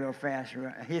get mad real fast.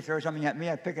 He'd throw something at me,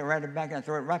 I'd pick it right back and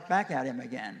throw it right back at him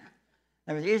again.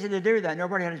 It was easy to do that.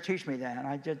 Nobody had to teach me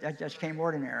that. That just came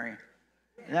ordinary.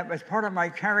 And that was part of my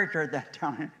character at that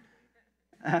time.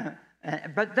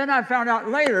 But then I found out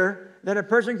later that a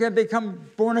person can become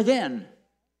born again.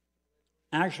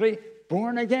 Actually,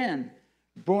 born again.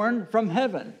 Born from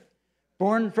heaven.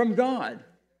 Born from God.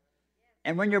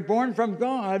 And when you're born from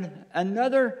God,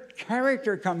 another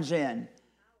character comes in.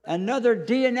 Another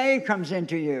DNA comes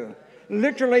into you.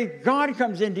 Literally, God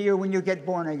comes into you when you get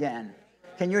born again.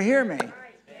 Can you hear me?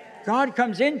 God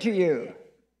comes into you.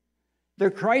 The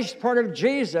Christ part of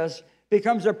Jesus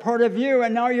becomes a part of you,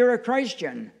 and now you're a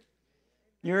Christian.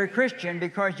 You're a Christian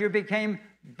because you became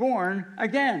born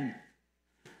again.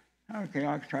 Okay,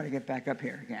 I'll try to get back up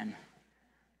here again.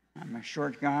 I'm a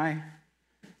short guy.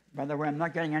 By the way, I'm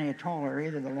not getting any taller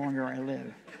either the longer I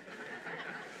live.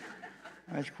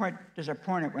 I was quite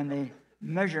disappointed when they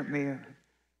measured me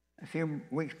a few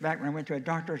weeks back when I went to a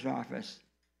doctor's office.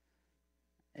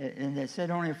 And they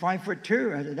said only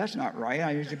 5'2". I said, that's not right.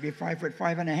 I used to be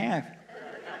 5'5.5".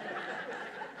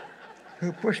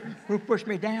 Who pushed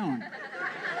me down?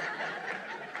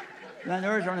 Then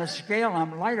there's on the scale,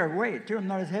 I'm lighter weight, too. I'm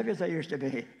not as heavy as I used to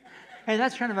be. Hey,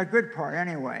 that's kind of a good part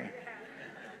anyway.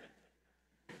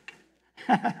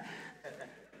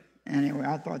 Anyway,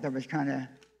 I thought that was kind of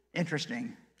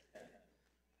interesting.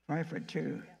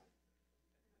 5'2".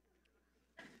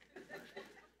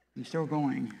 I'm still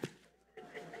going.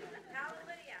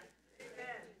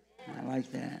 I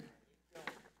like that.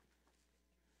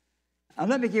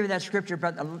 Let me give you that scripture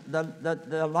about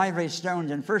the lively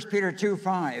stones in 1 Peter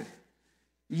 2:5.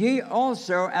 Ye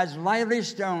also, as lively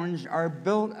stones, are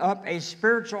built up a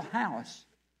spiritual house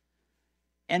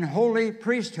and holy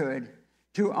priesthood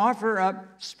to offer up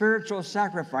spiritual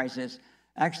sacrifices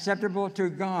acceptable to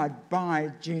God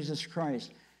by Jesus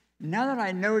Christ. Now that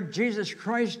I know Jesus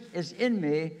Christ is in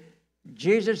me,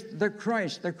 the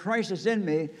Christ is in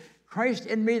me, Christ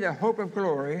in me, the hope of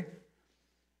glory.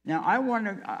 Now, I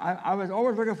was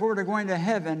always looking forward to going to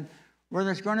heaven, where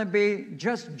there's going to be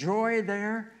just joy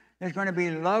there. There's going to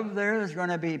be love there. There's going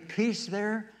to be peace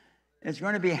there. There's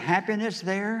going to be happiness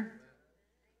there.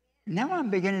 Now I'm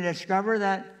beginning to discover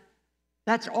that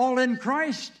that's all in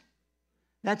Christ.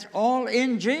 That's all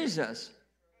in Jesus.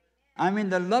 I mean,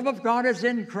 the love of God is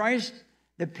in Christ.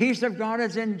 The peace of God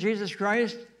is in Jesus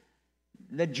Christ.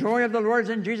 The joy of the Lord is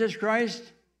in Jesus Christ.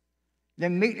 The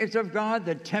meekness of God,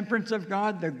 the temperance of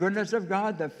God, the goodness of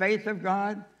God, the faith of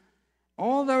God.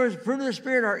 All those fruit of the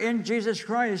Spirit are in Jesus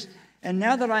Christ. And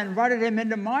now that I invited him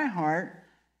into my heart,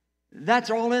 that's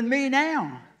all in me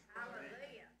now.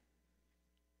 Hallelujah.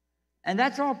 And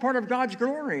that's all part of God's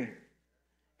glory.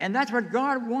 And that's what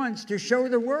God wants to show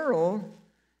the world.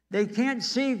 They can't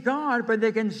see God, but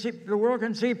the world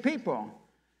can see people.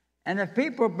 And if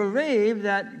people believe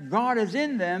that God is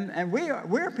in them, and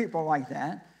we're people like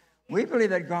that, we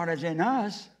believe that God is in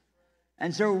us.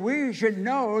 And so we should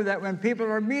know that when people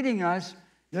are meeting us,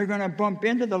 they're going to bump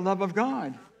into the love of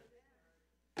God.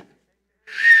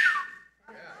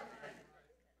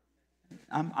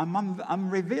 I'm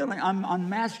revealing, I'm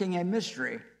unmasking a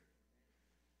mystery.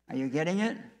 Are you getting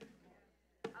it?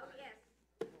 Oh,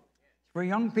 yes. For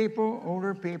young people,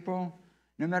 older people,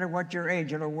 no matter what your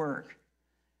age, it'll work.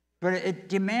 But it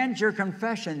demands your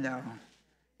confession, though.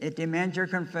 It demands your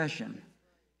confession.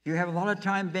 You have a lot of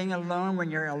time being alone when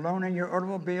you're alone in your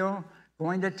automobile,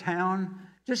 going to town.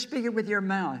 Just speak it with your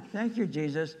mouth. Thank you,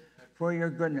 Jesus, for your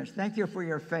goodness. Thank you for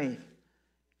your faith.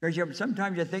 Because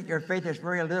sometimes you think your faith is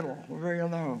very little, or very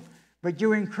low. But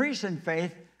you increase in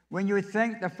faith when you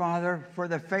thank the Father for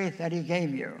the faith that he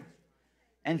gave you.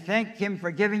 And thank him for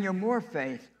giving you more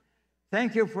faith.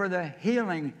 Thank you for the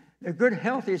healing, the good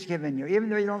health he's given you, even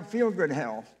though you don't feel good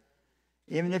health.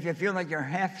 Even if you feel like you're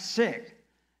half sick.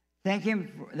 Thank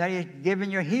him that he's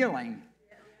given you healing.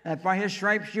 That by his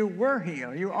stripes you were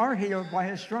healed. You are healed by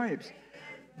his stripes.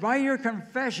 By your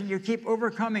confession, you keep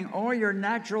overcoming all your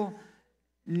natural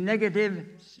negative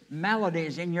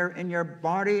maladies in your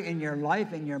body, in your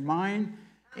life, in your mind,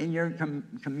 in your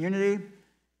community.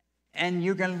 And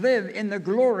you can live in the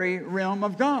glory realm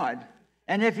of God.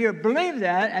 And if you believe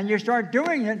that and you start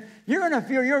doing it, you're going to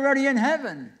feel you're already in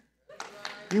heaven.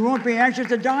 You won't be anxious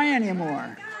to die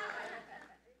anymore.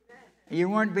 You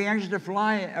won't be anxious to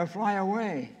fly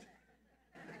away.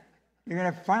 You're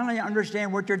going to finally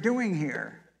understand what you're doing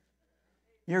here.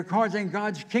 You're causing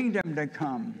God's kingdom to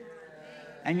come.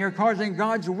 And you're causing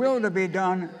God's will to be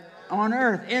done on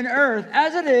earth, in earth,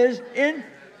 as it is in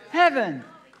heaven.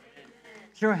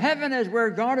 So heaven is where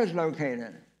God is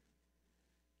located.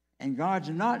 And God's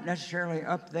not necessarily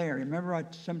up there. Remember,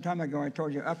 some time ago I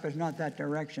told you up is not that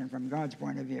direction from God's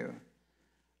point of view.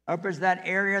 Up is that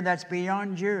area that's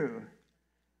beyond you,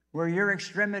 where your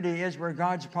extremity is, where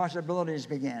God's possibilities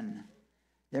begin.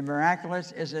 The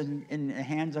miraculous is in the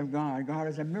hands of God. God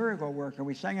is a miracle worker.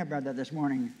 We sang about that this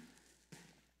morning.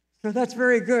 So that's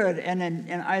very good. And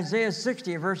in Isaiah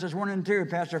 60, verses 1 and 2,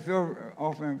 Pastor Phil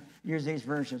often uses these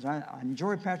verses. I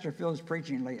enjoy Pastor Phil's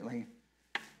preaching lately.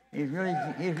 He's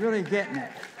really getting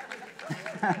it.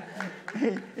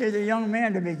 He's a young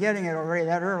man to be getting it already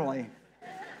that early.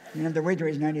 You have to wait till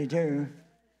he's 92.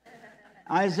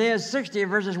 Isaiah 60,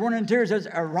 verses 1 and 2 says,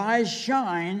 "Arise,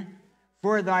 shine,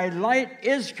 for thy light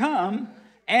is come,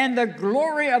 and the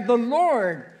glory of the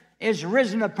Lord is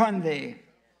risen upon thee."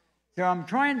 So I'm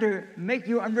trying to make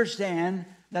you understand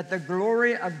that the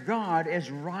glory of God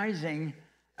is rising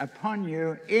upon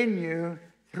you, in you,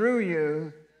 through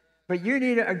you, but you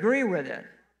need to agree with it.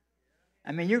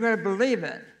 I mean, you've got to believe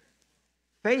it.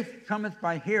 Faith cometh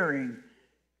by hearing,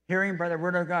 hearing by the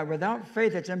word of God. Without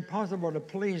faith, it's impossible to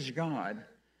please God.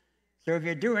 So if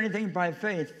you do anything by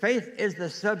faith, faith is the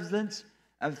substance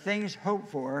of things hoped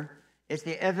for. It's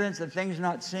the evidence of things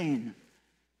not seen.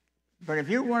 But if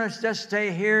you want to just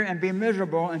stay here and be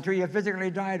miserable until you physically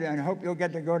die and hope you'll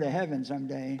get to go to heaven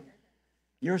someday,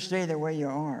 you'll stay the way you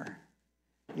are.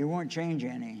 You won't change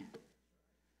any.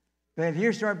 But if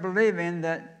you start believing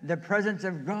that the presence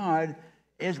of God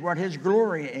is what his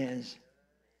glory is,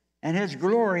 and his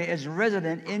glory is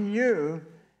resident in you,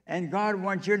 and God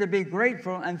wants you to be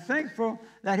grateful and thankful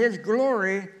that his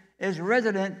glory is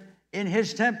resident in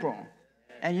his temple,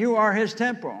 and you are his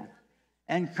temple.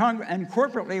 And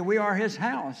corporately, we are his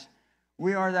house.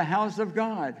 We are the house of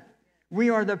God. We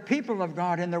are the people of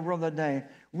God in the world today.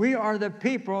 We are the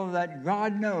people that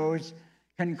God knows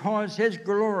can cause his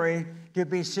glory to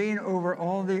be seen over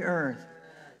all the earth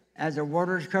as the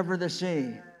waters cover the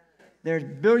sea. There's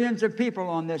billions of people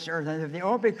on this earth, and if they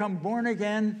all become born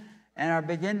again and are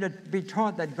begin to be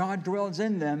taught that God dwells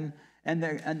in them, and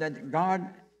that God,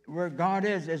 where God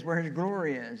is where his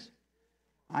glory is.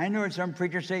 I know some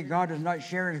preachers say God does not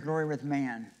share his glory with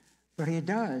man, but he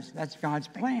does. That's God's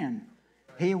plan.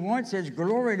 He wants his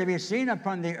glory to be seen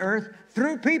upon the earth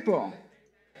through people.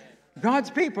 God's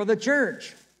people, the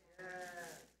church.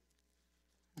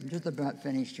 I'm just about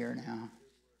finished here now.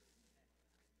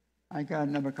 I got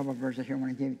another couple of verses here I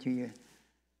want to give to you.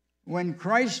 When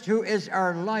Christ, who is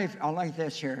our life, I like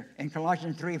this here, in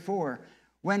Colossians 3:4.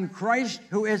 When Christ,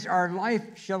 who is our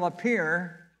life, shall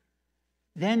appear,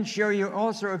 then shall you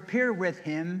also appear with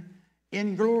him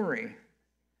in glory.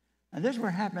 Now, this is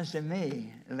what happens to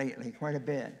me lately quite a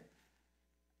bit.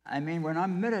 I mean, when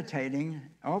I'm meditating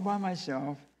all by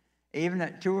myself, even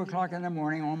at 2 o'clock in the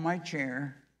morning on my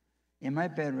chair in my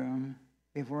bedroom,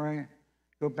 before I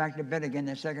go back to bed again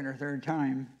the second or third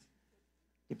time,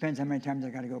 depends how many times I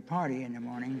got to go potty in the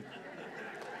morning.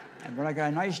 But I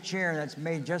got a nice chair that's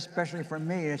made just specially for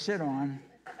me to sit on.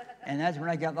 And that's when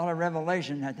I got a lot of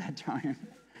revelation at that time.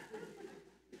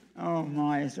 Oh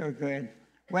my, it's so good.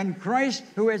 When Christ,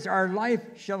 who is our life,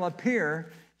 shall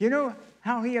appear, you know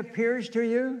how he appears to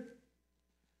you?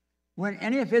 when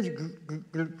any of his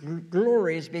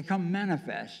glories become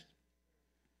manifest.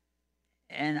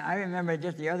 And I remember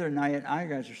just the other night, I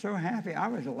was so happy, I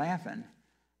was laughing.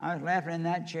 I was laughing in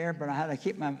that chair, but I had to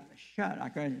keep my shut.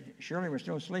 Shirley was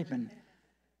still sleeping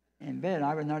in bed.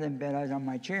 I was not in bed, I was on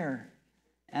my chair.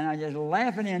 And I was just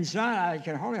laughing inside. I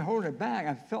could hardly hold it back.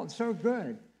 I felt so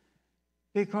good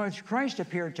because Christ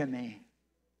appeared to me.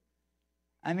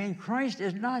 I mean, Christ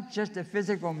is not just a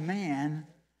physical man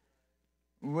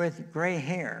with gray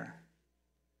hair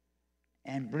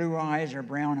and blue eyes or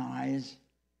brown eyes.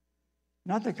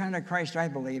 Not the kind of Christ I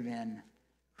believe in.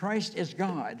 Christ is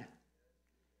God,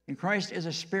 and Christ is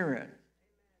a spirit.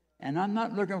 And I'm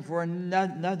not looking for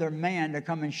another man to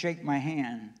come and shake my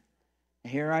hand.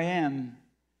 Here I am.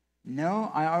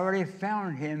 No, I already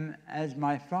found him as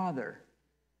my Father.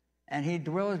 And he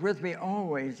dwells with me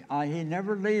always. He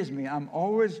never leaves me. I'll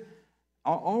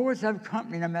always have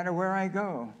company no matter where I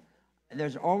go.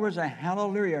 There's always a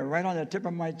hallelujah right on the tip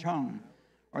of my tongue.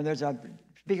 Or there's a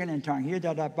speaking in tongue. Right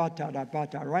on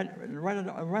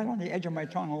the edge of my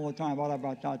tongue all the time.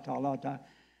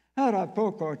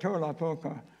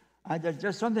 There's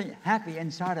just something happy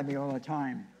inside of me all the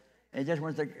time. It just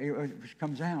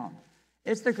comes out.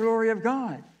 It's the glory of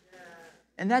God.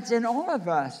 And that's in all of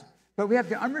us. But we have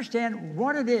to understand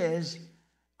what it is.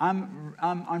 I'm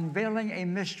unveiling a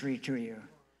mystery to you.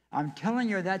 I'm telling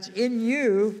you that's in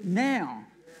you now.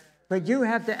 But you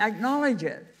have to acknowledge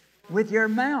it with your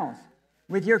mouth,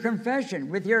 with your confession,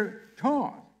 with your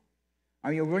talk.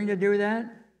 Are you willing to do that?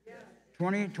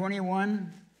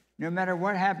 2021, no matter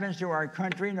what happens to our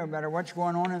country, no matter what's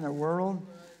going on in the world,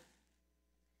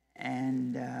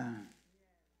 and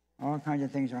all kinds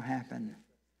of things will happen.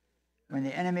 When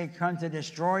the enemy comes to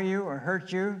destroy you or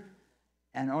hurt you,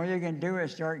 and all you can do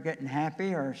is start getting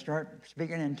happy or start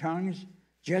speaking in tongues,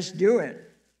 just do it.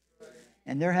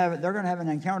 And they're going to have an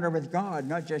encounter with God,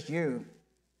 not just you.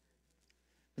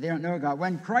 But they don't know God.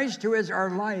 When Christ, who is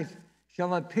our life,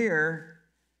 shall appear,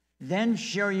 then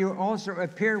shall you also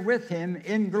appear with him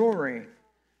in glory.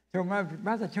 So I'm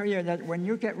about to tell you that when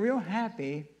you get real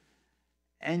happy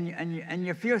and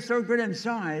you feel so good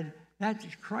inside, that's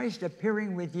Christ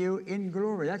appearing with you in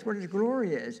glory. That's what his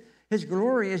glory is. His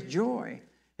glory is joy.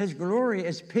 His glory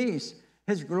is peace.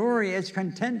 His glory is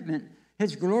contentment.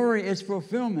 His glory is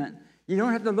fulfillment. You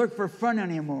don't have to look for fun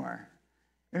anymore.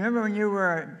 Remember when you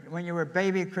were a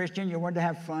baby Christian, you wanted to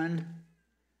have fun?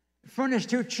 Fun is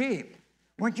too cheap.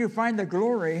 Once you find the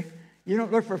glory, you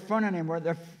don't look for fun anymore.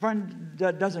 The fun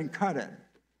doesn't cut it.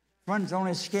 Fun's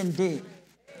only skin deep.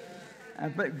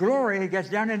 But glory gets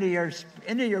down into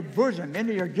your bosom,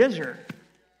 into your gizzard.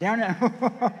 Down in,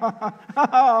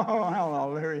 oh,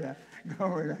 hallelujah.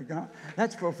 Glory to God.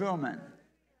 That's fulfillment.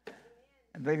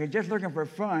 But if you're just looking for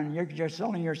fun, you're just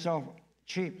selling yourself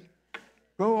cheap.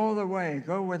 Go all the way.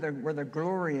 Go where the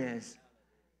glory is.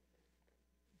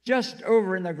 Just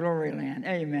over in the glory land.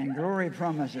 Amen. Glory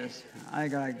promises. I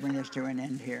got to bring this to an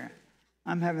end here.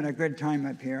 I'm having a good time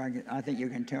up here. I think you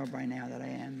can tell by now that I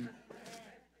am.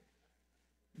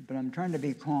 But I'm trying to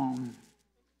be calm.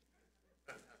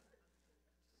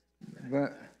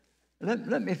 But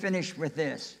let me finish with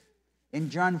this. In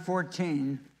John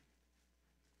 14,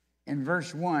 in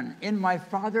verse 1, in my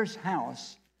Father's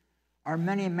house are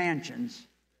many mansions.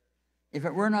 If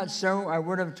it were not so, I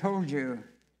would have told you.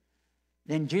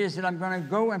 Then Jesus said, I'm going to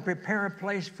go and prepare a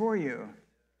place for you.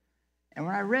 And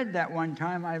when I read that one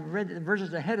time, I read the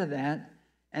verses ahead of that,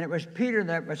 and it was Peter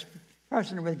that was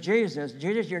fussing with Jesus.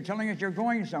 Jesus, you're telling us you're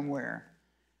going somewhere.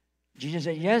 Jesus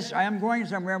said, yes, I am going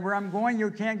somewhere. Where I'm going,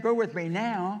 you can't go with me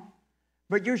now,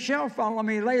 but you shall follow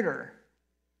me later.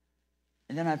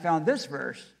 And then I found this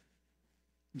verse.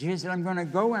 Jesus said, I'm going to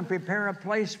go and prepare a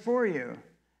place for you,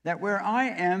 that where I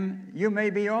am, you may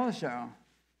be also.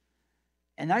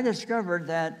 And I discovered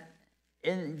that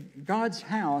in God's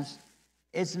house,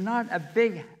 it's not a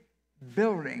big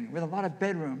building with a lot of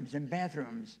bedrooms and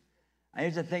bathrooms. I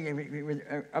used to think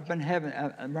up in heaven,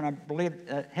 when I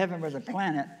believed heaven was a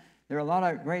planet, there are a lot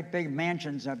of great big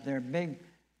mansions up there, big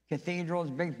cathedrals,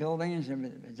 big buildings.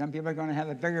 And some people are going to have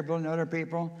a bigger building than other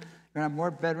people. They're going to have more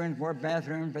bedrooms, more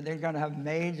bathrooms, but they're going to have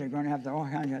maids. They're going to have all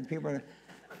kinds of people,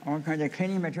 all kinds of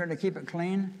cleaning material to keep it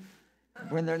clean.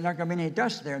 When there's not going to be any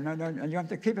dust there, no, you have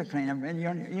to keep it clean. And you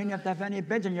don't have to have any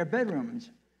beds in your bedrooms.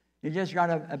 You just got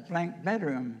a blank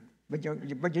bedroom, but you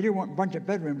do want a bunch of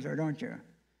bedrooms there, don't you?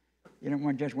 You don't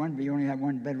want just one, but you only have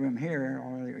one bedroom here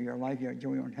all your life. You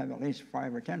won't have at least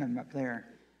 5 or 10 of them up there.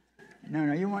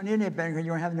 No, you won't need any bed because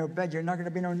you won't have no bed. You're not going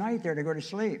to be no night there to go to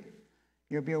sleep.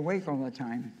 You'll be awake all the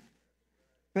time.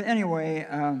 But anyway,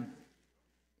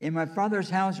 In my Father's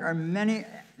house are many,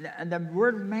 the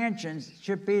word mansions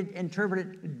should be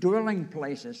interpreted dwelling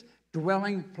places,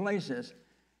 dwelling places.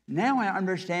 Now I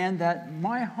understand that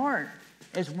my heart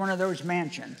is one of those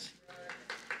mansions,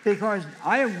 because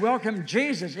I have welcomed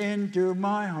Jesus into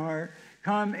my heart.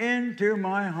 Come into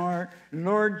my heart,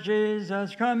 Lord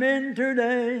Jesus, come in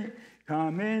today,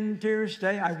 come in to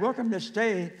stay. I welcome to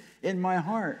stay in my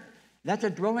heart. That's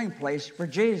a dwelling place for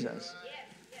Jesus.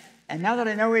 And now that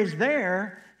I know he's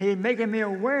there, he's making me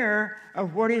aware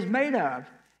of what he's made of.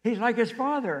 He's like his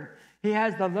Father. He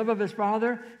has the love of his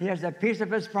Father. He has the peace of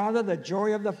his Father, the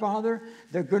joy of the Father,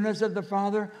 the goodness of the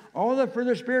Father. All the fruit of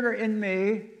the Spirit are in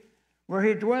me where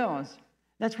he dwells.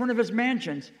 That's one of his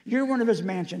mansions. You're one of his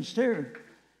mansions too.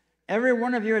 Every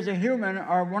one of you as a human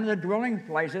are one of the dwelling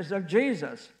places of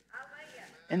Jesus.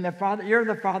 In the Father, you're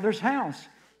the Father's house.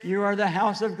 You are the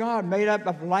house of God, made up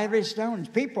of lively stones,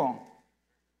 people.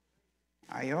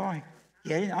 Are you all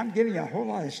getting? I'm giving you a whole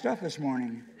lot of stuff this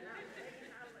morning.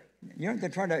 You don't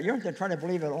have to try to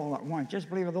believe it all at once. Just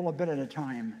believe a little bit at a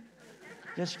time.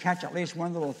 Just catch at least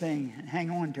one little thing and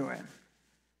hang on to it.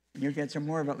 And you'll get some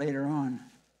more of it later on.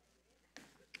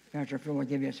 Pastor Phil will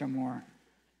give you some more.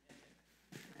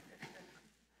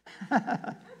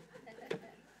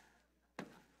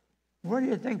 What do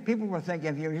you think people will think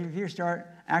of you if you start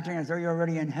acting as though you're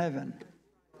already in heaven?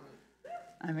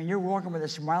 I mean, you're walking with a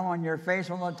smile on your face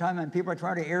all the time, and people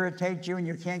try to irritate you, and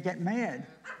you can't get mad.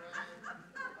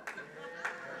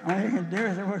 All you can do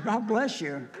is say, well, God bless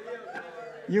you.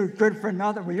 You're good for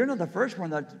nothing. Well, you're not the first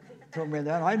one that told me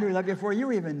that. I knew that before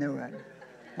you even knew it.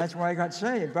 That's why I got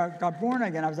saved. I got born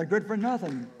again. I was a good for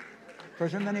nothing for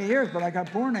so many years, but I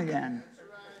got born again.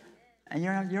 And you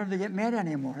don't have to get mad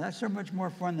anymore. That's so much more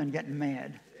fun than getting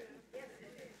mad.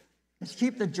 Let's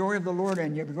keep the joy of the Lord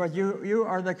in you, because you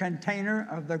are the container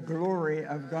of the glory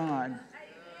of God.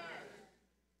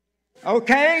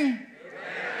 Okay?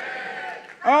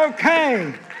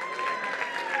 Okay.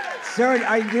 So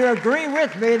do you agree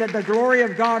with me that the glory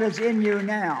of God is in you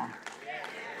now?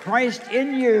 Christ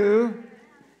in you,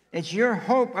 it's your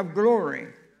hope of glory.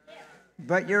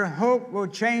 But your hope will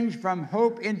change from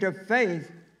hope into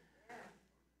faith.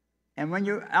 And when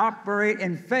you operate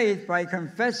in faith by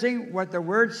confessing what the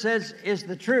Word says is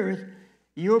the truth,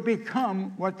 you'll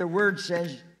become what the Word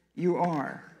says you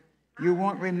are. You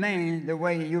won't remain the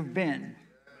way you've been.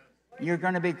 You're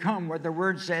going to become what the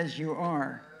Word says you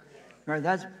are. Because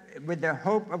that's with the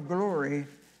hope of glory,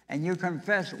 and you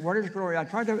confess what is glory. I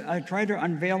tried to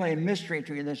unveil a mystery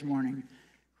to you this morning.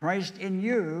 Christ in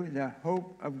you, the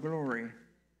hope of glory.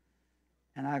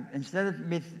 And instead of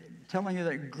me telling you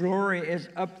that glory is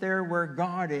up there where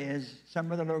God is, some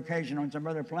other location on some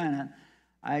other planet,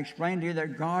 I explained to you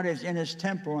that God is in his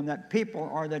temple and that people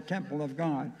are the temple of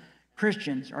God.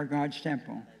 Christians are God's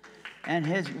temple. And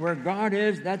where God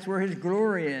is, that's where his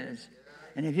glory is.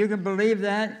 And if you can believe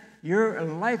that, your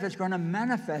life is going to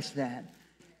manifest that.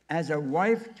 As a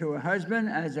wife to a husband,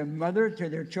 as a mother to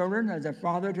their children, as a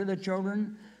father to the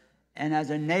children, and as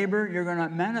a neighbor, you're going to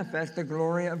manifest the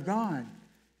glory of God.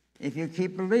 If you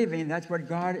keep believing, that's what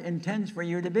God intends for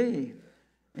you to be.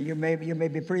 You may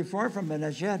be pretty far from it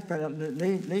as yet, but at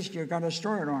least you've got a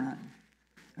start on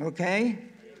it. Okay? Amen.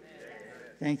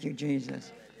 Thank you,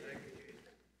 Jesus.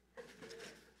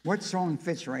 What song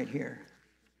fits right here?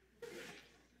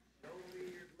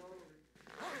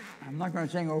 I'm not going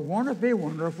to sing, oh, won't it be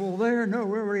wonderful there? No,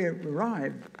 we already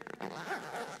arrived.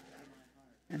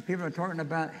 And people are talking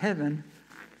about heaven.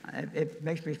 It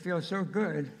makes me feel so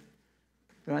good.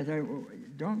 But I say, well,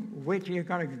 don't wait till you've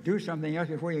got to do something else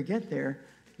before you get there.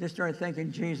 Just start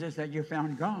thanking Jesus that you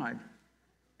found God.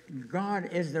 God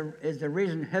is the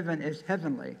reason heaven is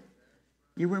heavenly.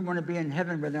 You wouldn't want to be in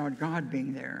heaven without God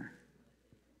being there.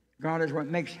 God is what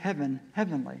makes heaven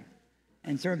heavenly.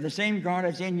 And so if the same God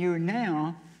is in you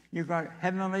now, you've got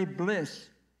heavenly bliss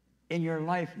in your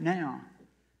life now.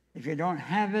 If you don't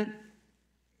have it,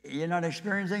 you're not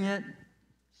experiencing it,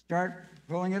 start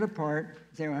pulling it apart.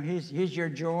 Say, well, he's your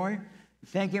joy.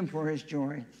 Thank him for his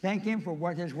joy. Thank him for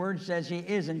what his word says he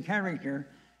is in character,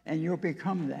 and you'll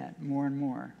become that more and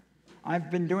more.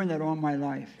 I've been doing that all my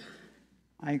life.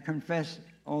 I confess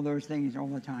all those things all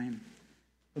the time.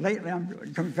 Lately,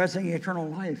 I'm confessing eternal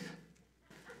life.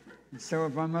 And so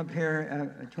if I'm up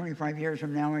here 25 years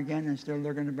from now again and still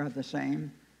looking about the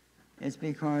same, it's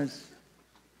because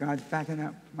God's backing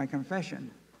up my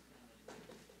confession.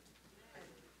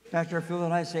 Pastor Phil,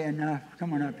 I say enough.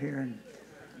 Come on up here and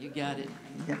you got it.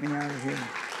 Get me out of here.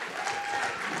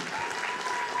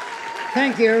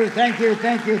 Thank you, thank you,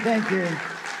 thank you, thank you.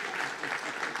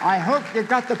 I hope you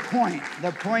got the point.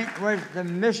 The point was the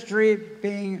mystery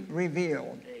being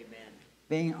revealed. Amen.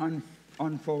 being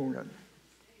unfolded.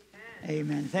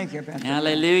 Amen. Thank you, Pastor.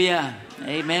 Hallelujah.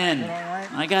 Amen. All right.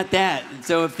 I got that.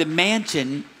 So if the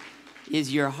mansion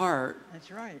is your heart,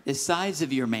 That's right. the size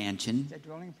of your mansion It's a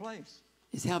dwelling place.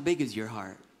 is how big is your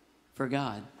heart for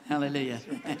God. Hallelujah.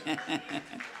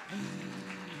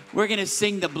 We're going to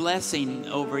sing the blessing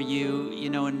over you. You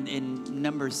know, in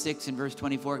Numbers 6 and verse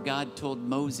 24, God told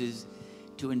Moses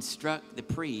to instruct the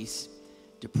priests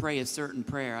to pray a certain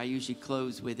prayer. I usually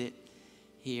close with it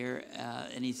here.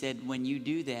 And he said, when you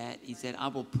do that, he said, I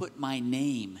will put my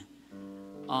name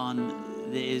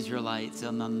on the Israelites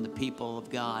and on the people of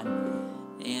God.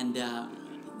 And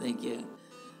thank you.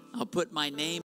 I'll put my name